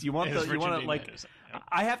needs. You want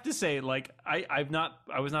I have to say, like, I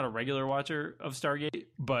was not a regular watcher of Stargate,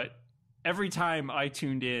 but every time I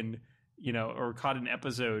tuned in, or caught an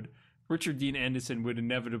episode, Richard Dean Anderson would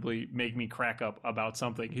inevitably make me crack up about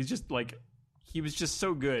something. He's just like, he was just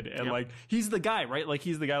so good. And like, he's the guy, right? Like,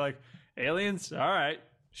 he's the guy like, aliens? All right,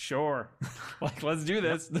 sure. Like, let's do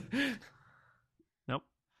this. Nope.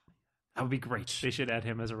 That would be great. They should add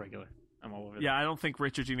him as a regular. I'm all over that. Yeah, I don't think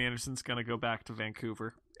Richard Dean Anderson's going to go back to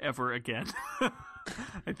Vancouver ever again.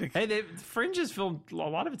 I think. Hey, Fringe is filmed, a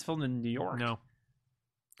lot of it's filmed in New York.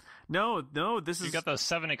 No, this is... You got those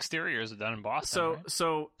 7 exteriors done in Boston,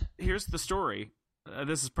 So here's the story.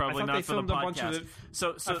 This is probably not for the podcast.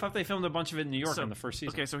 I thought they filmed a bunch of it in New York in the first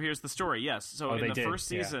season. Okay, so here's the story. Yes, so in the first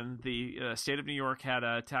season, the state of New York had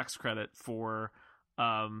a tax credit for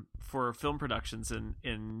film productions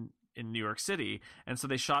in New York City, and so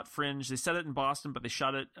they shot Fringe. They set it in Boston, but they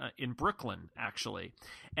shot it in Brooklyn, actually.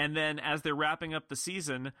 And then as they're wrapping up the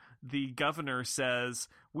season, the governor says,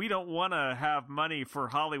 "We don't want to have money for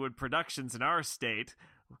Hollywood productions in our state.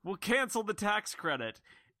 We'll cancel the tax credit."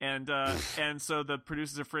 And so the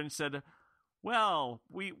producers of Fringe said, "Well,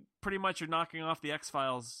 we pretty much are knocking off the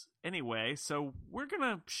X-Files anyway, so we're going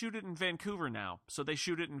to shoot it in Vancouver now." So they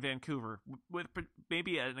shoot it in Vancouver with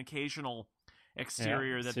maybe an occasional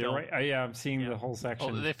exterior that they'll... I'm seeing the whole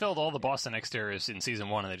section. they filled all the Boston exteriors in season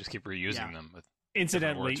 1, and they just keep reusing them. With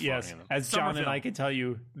incidentally, yes, as John and I can tell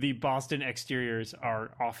you, the Boston exteriors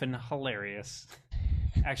are often hilarious.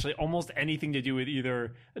 Actually, almost anything to do with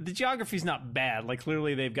either... The geography's not bad. Like,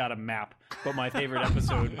 clearly they've got a map. But my favorite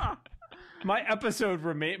episode... my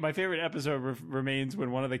favorite episode remains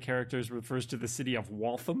when one of the characters refers to the city of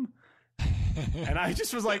Waltham. And I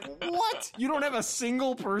just was like, what? You don't have a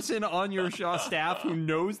single person on your staff who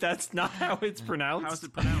knows that's not how it's pronounced? How's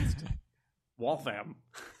it pronounced? Waltham.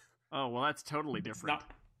 Oh, well, that's totally different.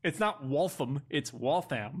 It's not Waltham. It's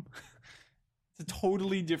Waltham. It's a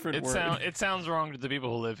totally different word. It sounds wrong to the people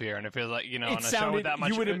who live here, and it feels like, on a show with that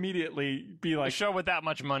much... You would immediately be like... A show with that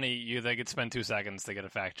much money, they could spend 2 seconds to get a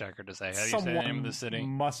fact checker to say, how do you say the name of the city?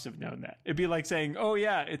 Must have known that. It'd be like saying, oh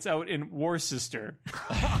yeah, it's out in Worcester.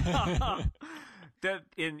 That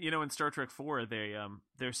in Star Trek 4,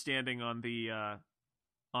 they're standing on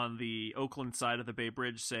the Oakland side of the Bay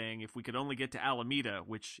Bridge saying, if we could only get to Alameda,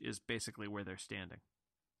 which is basically where they're standing.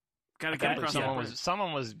 Gotta get across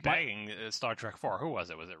someone was begging Star Trek 4. Who was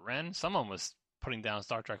it? Was it Ren? Someone was putting down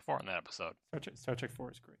Star Trek 4 in that episode. Star Trek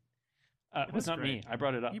 4 is great. It was not me. I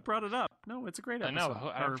brought it up. You brought it up. No, it's a great episode. I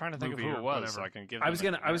know. I'm trying to think of who it was, so I can give. I was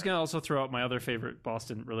gonna also throw out my other favorite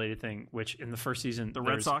Boston related thing, which in the first season, the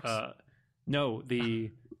Red Sox. No, in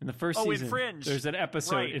the first season, in Fringe. There's an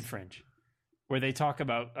episode in Fringe where they talk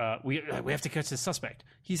about we have to catch this suspect.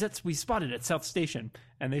 We spotted at South Station,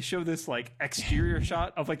 and they show this like exterior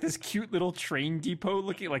shot of like this cute little train depot,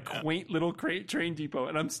 looking like quaint little train depot,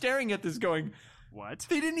 and I'm staring at this going, what?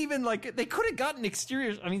 They didn't even they could have gotten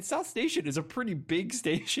exteriors. I mean, South Station is a pretty big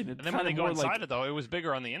station. And then when they go inside it, though, it was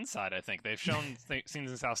bigger on the inside. I think they've shown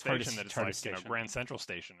scenes in South Station that it's like Grand Central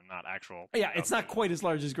Station and not actual. Yeah, it's not quite as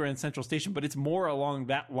large as Grand Central Station, but it's more along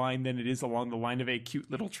that line than it is along the line of a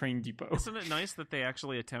cute little train depot. Isn't it nice that they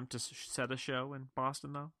actually attempt to set a show in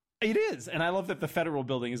Boston, though? It is, and I love that the Federal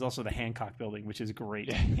Building is also the Hancock Building, which is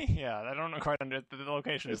great. Yeah, I don't know quite under the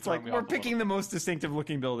location. It's like we're picking the most distinctive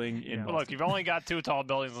looking building in Boston. Look, you've only got 2 tall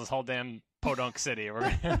buildings in this whole damn podunk city. We're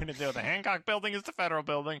going to do the Hancock Building is the Federal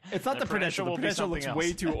Building. It's not the Prudential. The Prudential looks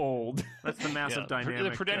way too old. That's the massive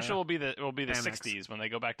dynamic. The Prudential will be the 60s when they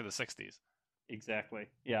go back to the 60s. Exactly.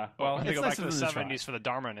 Yeah. Well, when they go back to the 70s for the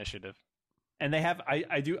Dharma Initiative. And they have.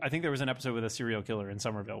 I think there was an episode with a serial killer in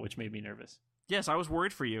Somerville, which made me nervous. Yes, I was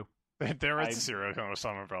worried for you. There is a serial killer in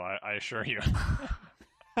Somerville, I assure you.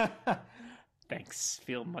 Thanks.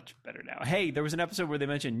 Feel much better now. Hey, there was an episode where they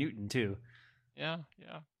mentioned Newton, too. Yeah.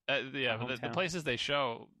 The places they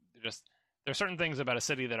show, there are certain things about a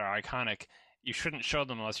city that are iconic. You shouldn't show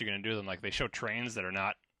them unless you're going to do them. Like, they show trains that are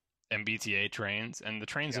not MBTA trains, and the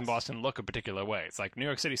trains in Boston look a particular way. It's like New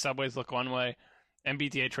York City subways look one way,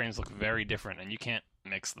 MBTA trains look very different, and you can't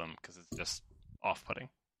mix them because it's just off-putting.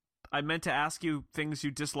 I meant to ask you things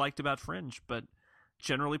you disliked about Fringe, but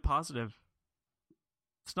generally positive.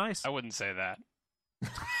 It's nice. I wouldn't say that.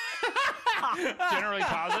 Generally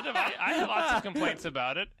positive. I have lots of complaints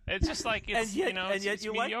about it. It's just like it's it's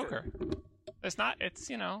mediocre. It's not. It's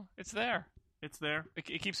it's there. It's there.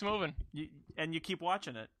 It keeps moving, and you keep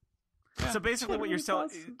watching it. Yeah. So basically, what you're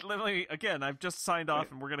selling. Literally, again, I've just signed off,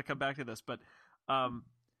 and we're going to come back to this. But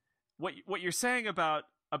what you're saying about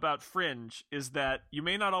Fringe is that you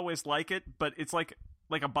may not always like it, but it's like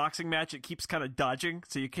like a boxing match, it keeps kind of dodging,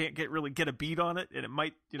 so you can't really get a beat on it, and it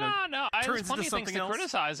might, No, turns there's plenty into of something things to else.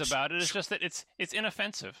 criticize about it. It's just that it's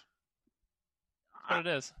inoffensive. That's what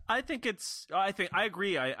it is. I think I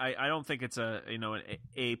agree. I don't think it's an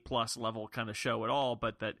A+ level kind of show at all,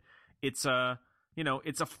 but that it's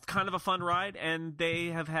it's a kind of a fun ride, and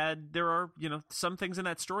there are some things in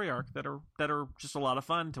that story arc that are just a lot of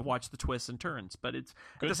fun to watch the twists and turns. But it's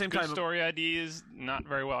Good, at the same good time, story ideas, not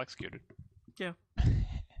very well executed. yeah.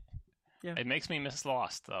 Yeah. It makes me miss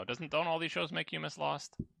Lost, though. Don't all these shows make you miss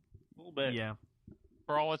Lost? A little bit. Yeah.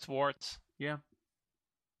 For all its warts. Yeah.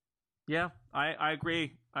 Yeah, I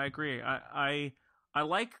agree. I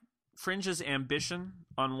like Fringe's ambition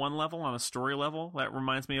on one level, on a story level. That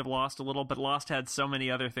reminds me of Lost a little, but Lost had so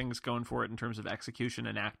many other things going for it in terms of execution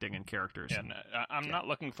and acting and characters. Yeah, I'm not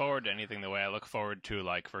looking forward to anything the way I look forward to,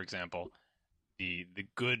 like, for example, the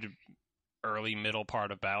good early middle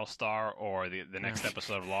part of Battlestar or the next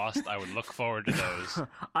episode of Lost. I would look forward to those.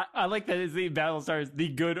 I like that is the Battlestar is the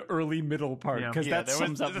good early middle part because that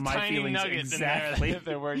sums up my feelings exactly.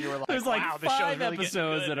 There where you were like, There's like wow, this 5 show's really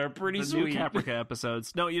episodes good. that are pretty The sweet. new Caprica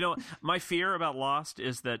episodes. No, my fear about Lost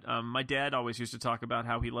is that my dad always used to talk about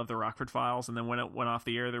how he loved the Rockford Files, and then when it went off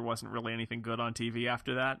the air, there wasn't really anything good on TV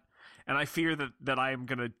after that. And I fear that I am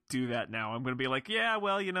going to do that now. I'm going to be like, yeah,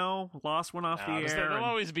 well, Lost went off the air. There'll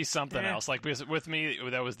always be something else. Like, because with me,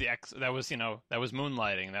 that was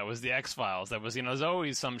Moonlighting. That was the X-Files. That was, there's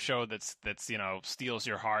always some show that's steals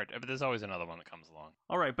your heart. But there's always another one that comes along.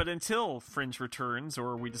 All right, but until Fringe returns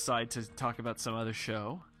or we decide to talk about some other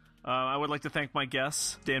show, I would like to thank my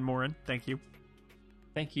guests, Dan Morin. Thank you.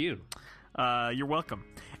 Thank you. You're welcome.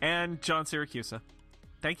 And John Siracusa.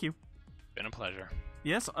 Thank you. Been a pleasure.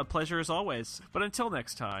 Yes, a pleasure as always. But until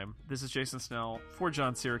next time, this is Jason Snell for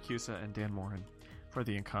John Siracusa and Dan Morin for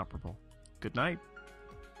The Incomparable. Good night.